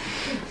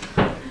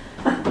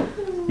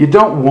you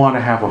don't want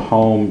to have a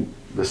home,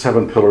 the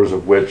 7 pillars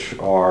of which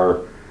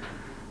are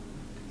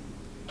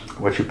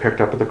what you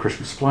picked up at the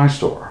Christian supply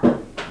store.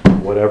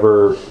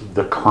 Whatever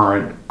the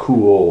current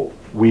cool,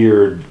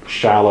 weird,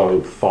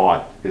 shallow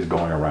thought is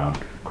going around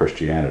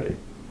Christianity.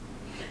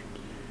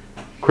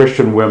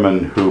 Christian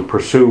women who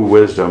pursue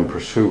wisdom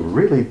pursue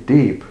really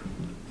deep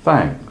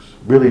things,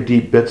 really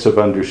deep bits of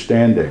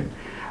understanding.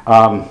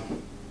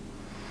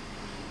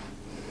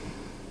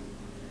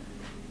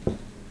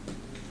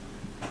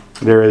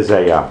 There is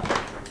a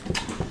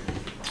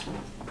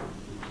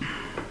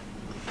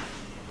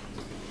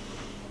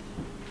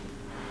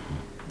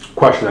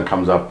question that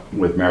comes up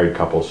with married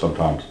couples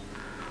sometimes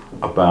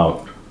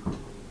about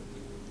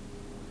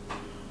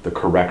the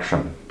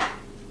correction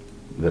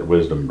that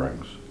wisdom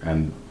brings.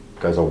 And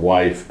does a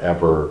wife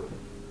ever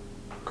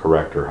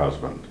correct her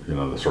husband?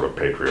 The sort of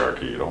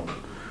patriarchy, you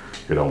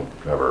We don't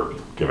ever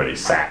give any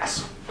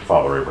sass to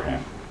Father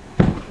Abraham.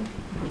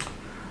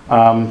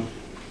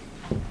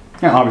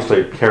 Obviously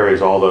it carries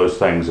all those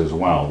things as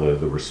well,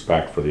 the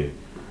respect for the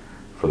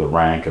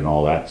rank and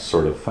all that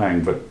sort of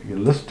thing. But you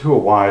listen to a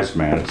wise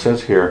man. It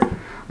says here,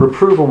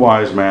 reprove a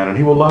wise man and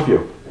he will love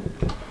you.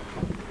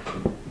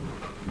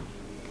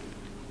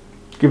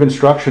 Give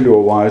instruction to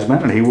a wise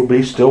man and he will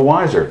be still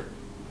wiser.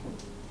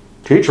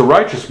 Teach a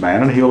righteous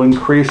man and he'll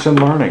increase in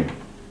learning.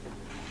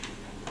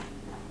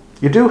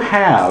 You do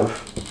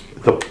have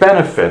the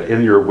benefit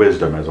in your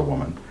wisdom as a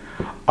woman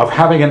of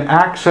having an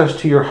access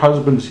to your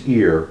husband's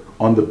ear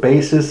on the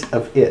basis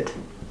of it.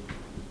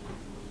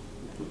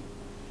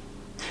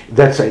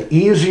 That's an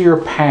easier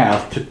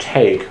path to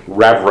take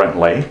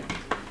reverently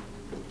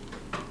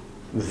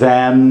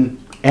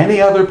than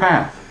any other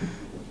path.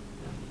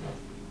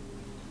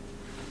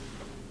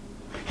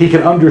 He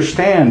can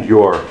understand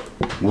your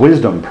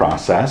wisdom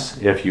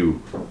process if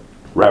you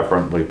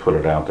reverently put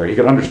it out there. He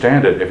could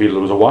understand it. If he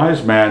was a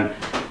wise man,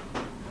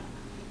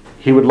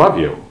 he would love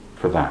you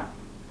for that.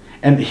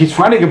 And he's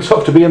finding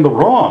himself to be in the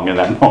wrong in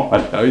that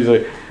moment. He's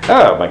like,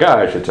 oh my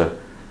gosh,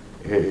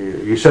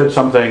 you said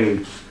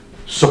something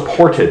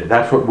supported.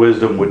 That's what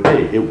wisdom would be.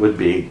 It would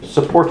be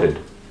supported.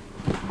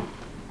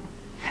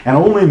 And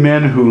only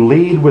men who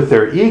lead with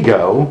their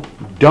ego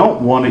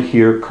don't want to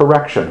hear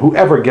correction,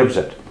 whoever gives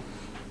it.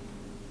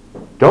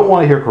 Don't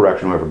want to hear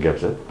correction, whoever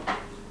gives it.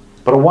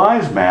 But a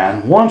wise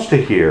man wants to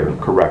hear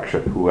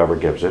correction, whoever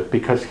gives it,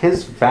 because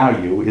his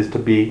value is to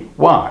be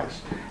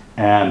wise.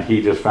 And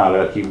he just found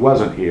out he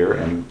wasn't here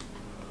and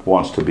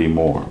wants to be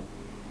more.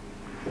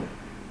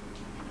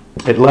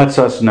 It lets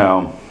us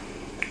know,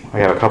 I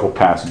have a couple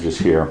passages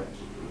here.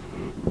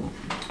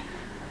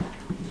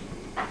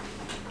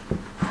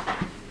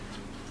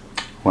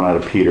 One out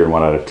of Peter and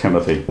one out of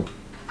Timothy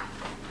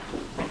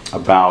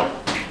about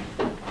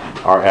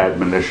our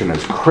admonition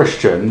as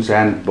Christians,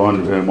 and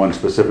one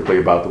specifically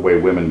about the way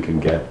women can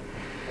get.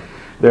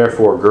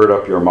 Therefore, gird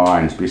up your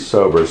minds, be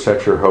sober,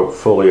 set your hope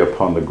fully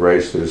upon the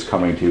grace that is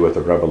coming to you at the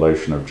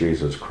revelation of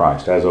Jesus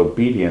Christ. As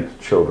obedient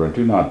children,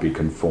 do not be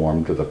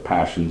conformed to the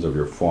passions of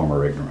your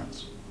former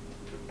ignorance.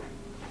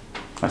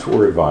 That's what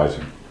we're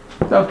advising.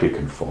 Don't be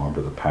conformed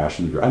to the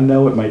passions. I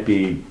know it might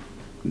be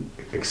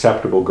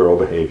acceptable girl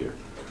behavior,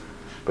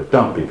 but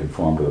don't be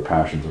conformed to the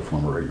passions of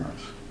former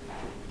ignorance.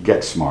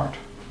 Get smart.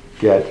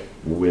 Get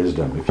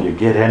wisdom. If you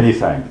get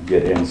anything,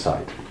 get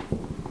insight.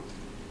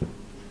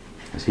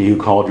 As he who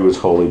called you is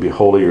holy, be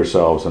holy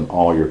yourselves in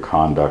all your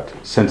conduct,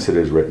 since it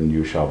is written,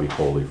 you shall be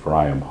holy, for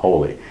I am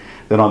holy.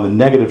 Then on the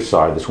negative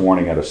side, this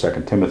warning out of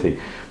 2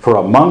 Timothy, for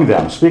among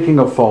them, speaking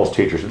of false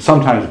teachers, and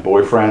sometimes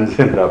boyfriends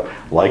end up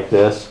like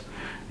this,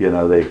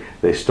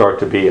 they start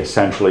to be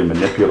essentially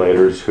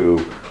manipulators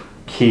who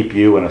keep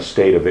you in a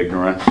state of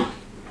ignorance.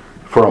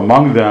 For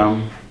among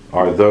them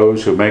are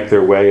those who make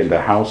their way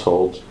into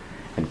households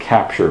and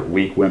capture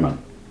weak women,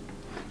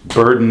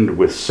 burdened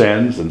with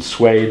sins and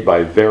swayed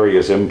by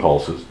various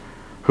impulses,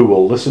 who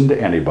will listen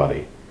to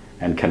anybody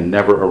and can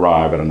never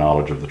arrive at a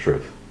knowledge of the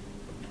truth.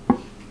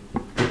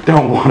 You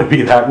don't want to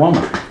be that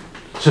woman.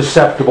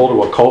 Susceptible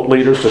to occult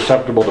leaders,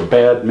 susceptible to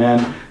bad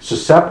men,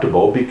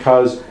 susceptible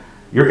because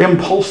you're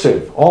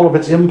impulsive. All of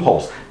it's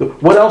impulse.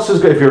 What else is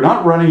good? If you're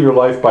not running your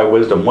life by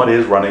wisdom, what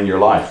is running your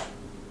life?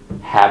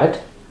 Habit?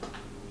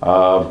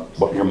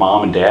 What your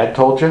mom and dad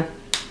told you?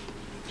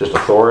 Just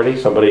authority?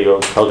 Somebody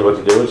tells you what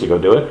to do and so you go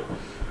do it?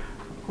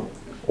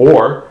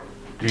 Or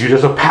you're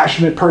just a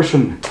passionate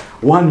person.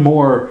 One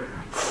more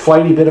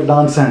flighty bit of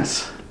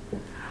nonsense.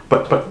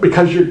 But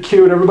because you're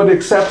cute, everybody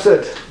accepts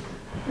it.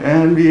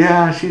 And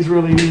yeah, she's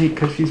really neat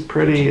because she's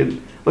pretty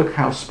and look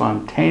how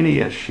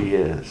spontaneous she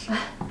is.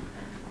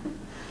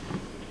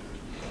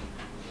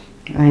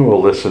 And he will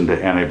listen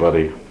to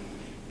anybody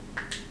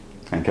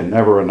and can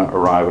never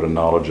arrive at a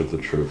knowledge of the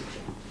truth.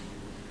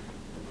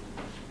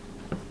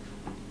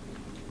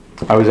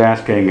 I was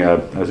asked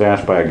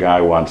by a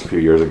guy once a few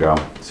years ago,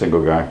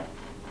 single guy.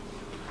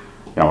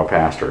 I'm a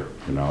pastor,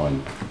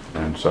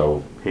 and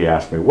so he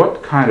asked me,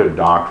 what kind of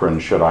doctrine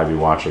should I be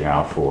watching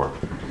out for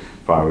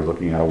if I was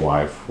looking at a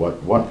wife?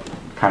 What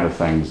kind of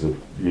things that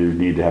you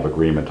need to have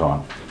agreement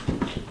on?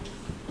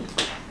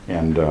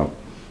 And I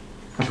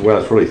said, well,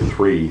 it's really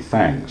three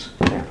things.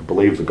 They have to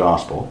believe the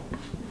gospel.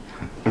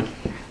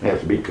 They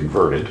have to be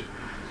converted.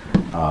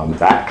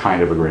 That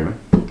kind of agreement.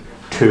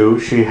 2,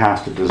 she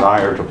has to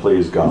desire to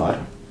please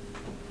God.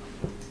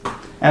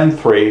 And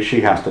 3,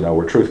 she has to know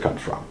where truth comes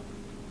from.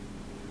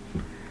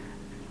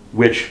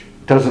 Which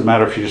doesn't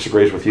matter if she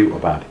disagrees with you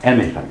about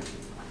anything.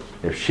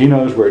 If she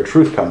knows where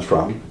truth comes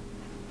from,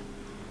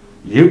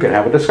 you can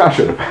have a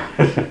discussion about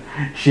it.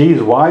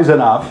 She's wise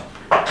enough.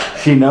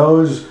 She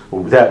knows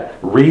that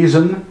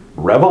reason,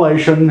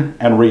 revelation,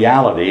 and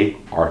reality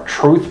are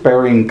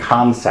truth-bearing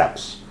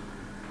concepts.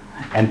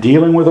 And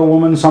dealing with a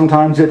woman,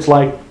 sometimes it's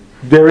like,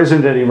 there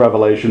isn't any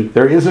revelation,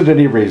 there isn't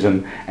any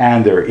reason,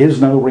 and there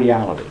is no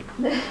reality.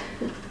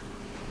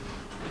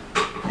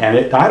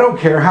 And I don't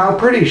care how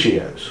pretty she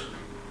is.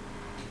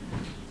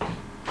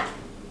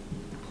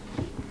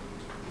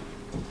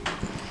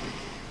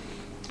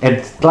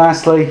 And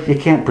lastly, you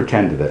can't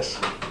pretend to this.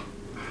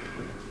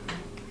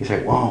 You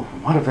say, well,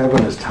 what if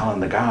Evan is telling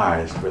the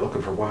guys we're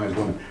looking for wise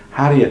women?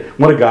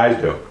 What do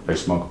guys do? They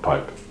smoke a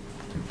pipe.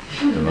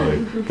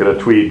 They get a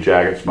tweed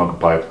jacket, smoke a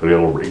pipe, put a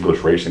little English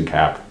racing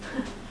cap.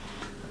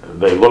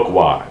 They look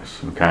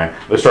wise, okay?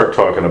 They start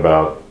talking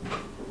about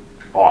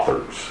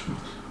authors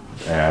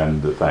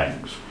and the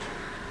things.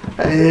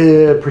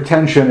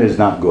 Pretension is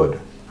not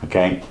good,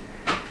 okay?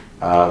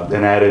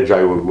 An adage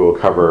I will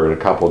cover in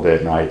a couple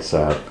of nights,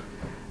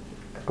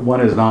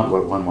 one is not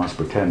what one wants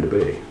to pretend to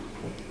be.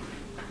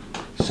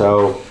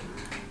 So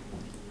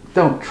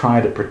don't try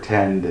to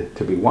pretend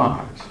to be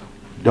wise.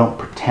 Don't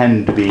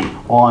pretend to be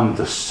on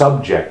the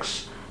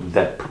subjects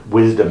that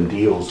wisdom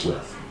deals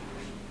with.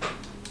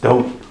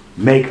 Don't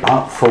make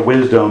up for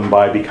wisdom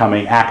by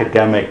becoming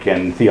academic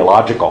and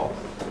theological.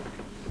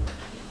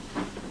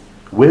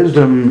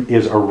 Wisdom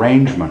is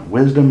arrangement.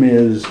 Wisdom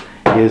is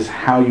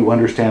how you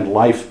understand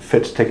life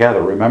fits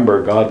together.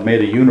 Remember, God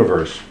made a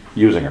universe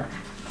using her.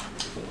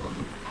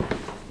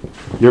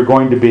 You're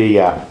going to be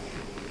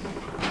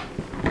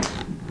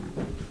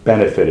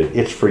benefited.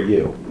 It's for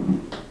you.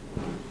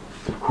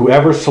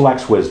 Whoever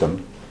selects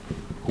wisdom,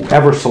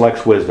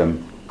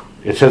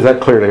 it says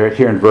that clearly right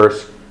here in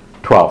verse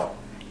 12.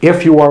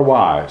 If you are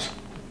wise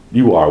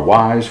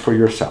for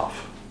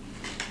yourself.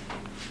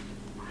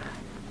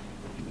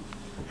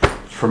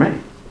 It's for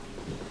me.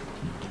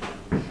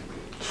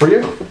 It's for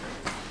you.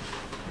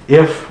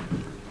 If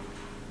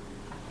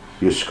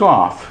you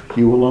scoff,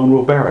 you alone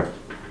will bear it.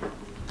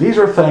 These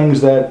are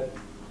things that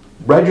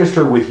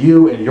register with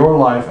you in your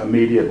life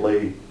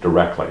immediately,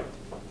 directly.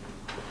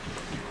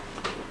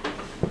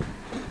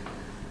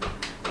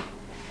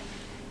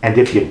 And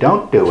if you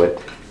don't do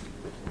it,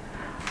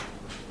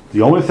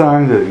 the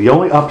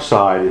only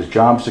upside is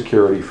job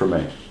security for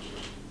me.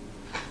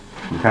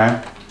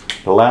 Okay?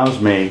 It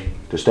allows me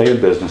to stay in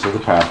business as a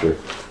pastor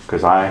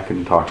because I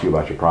can talk to you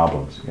about your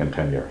problems in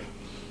 10 years.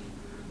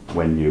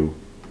 When you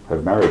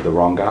have married the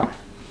wrong guy,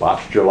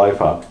 botched your life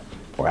up,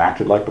 or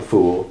acted like a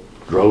fool,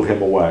 drove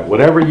him away,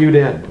 whatever you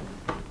did.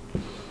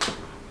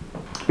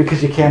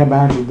 Because you can't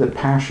imagine that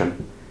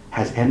passion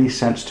has any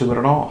sense to it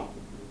at all.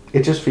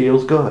 It just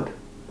feels good.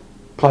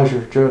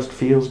 Pleasure just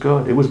feels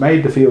good. It was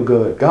made to feel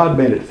good. God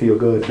made it to feel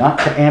good, not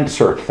to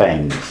answer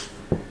things,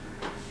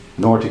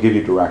 nor to give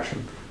you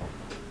direction.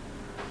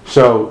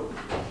 So,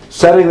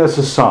 setting this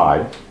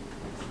aside,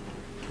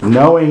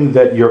 knowing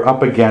that you're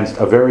up against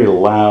a very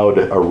loud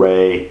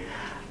array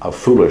of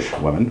foolish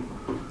women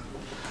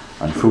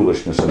and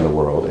foolishness in the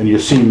world, and you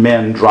see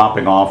men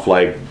dropping off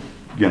like,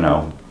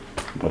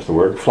 what's the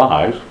word?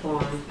 Flies.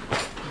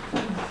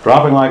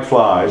 Dropping like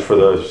flies for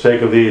the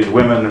sake of these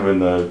women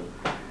who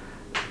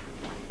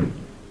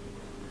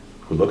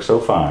look so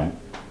fine.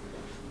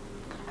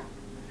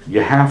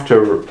 You have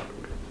to,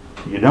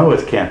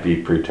 it can't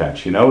be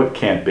pretense. It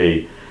can't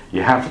be.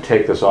 You have to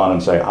take this on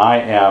and say,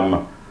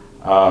 I'm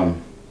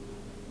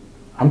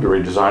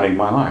redesigning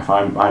my life.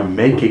 I'm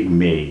making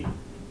me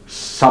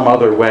some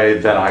other way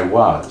than I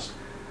was.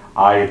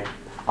 I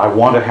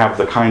want to have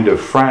the kind of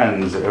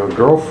friends or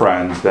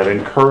girlfriends that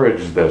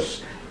encourage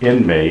this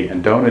in me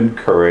and don't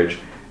encourage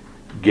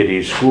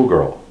giddy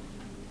schoolgirl.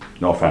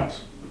 No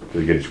offense to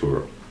the giddy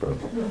schoolgirl. But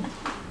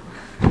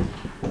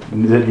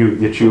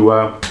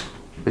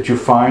that you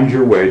find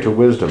your way to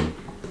wisdom.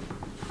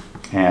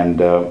 And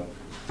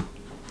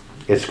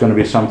it's going to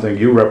be something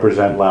you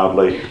represent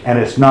loudly. And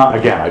it's not,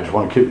 again, I just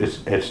want to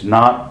keep, it's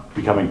not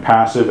becoming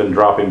passive and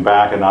dropping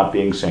back and not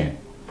being seen.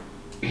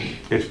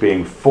 It's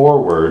being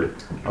forward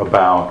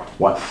about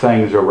what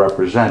things are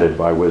represented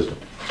by wisdom.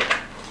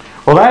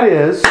 Well, that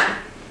is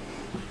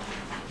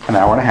an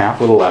hour and a half,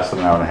 a little less than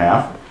an hour and a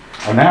half.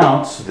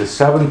 Announce the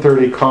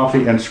 7:30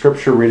 coffee and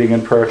scripture reading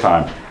and prayer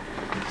time.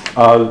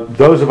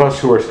 Those of us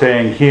who are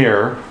staying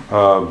here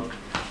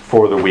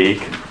for the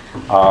week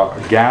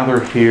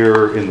gather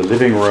here in the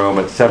living room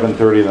at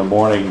 7:30 in the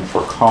morning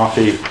for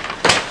coffee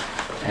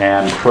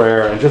and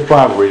prayer and just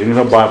Bible reading.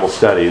 There's no Bible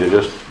study.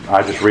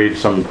 I just read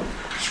some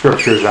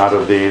scriptures out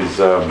of these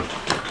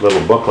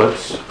little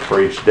booklets for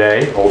each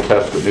day, Old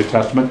Testament, New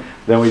Testament.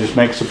 Then we just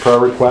make some prayer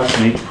requests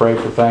and each pray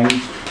for things.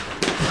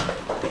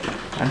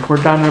 And we're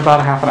done in about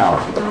a half an hour.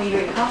 And we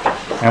drink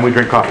coffee. And we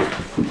drink coffee.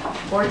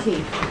 Or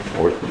tea.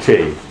 Or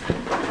tea.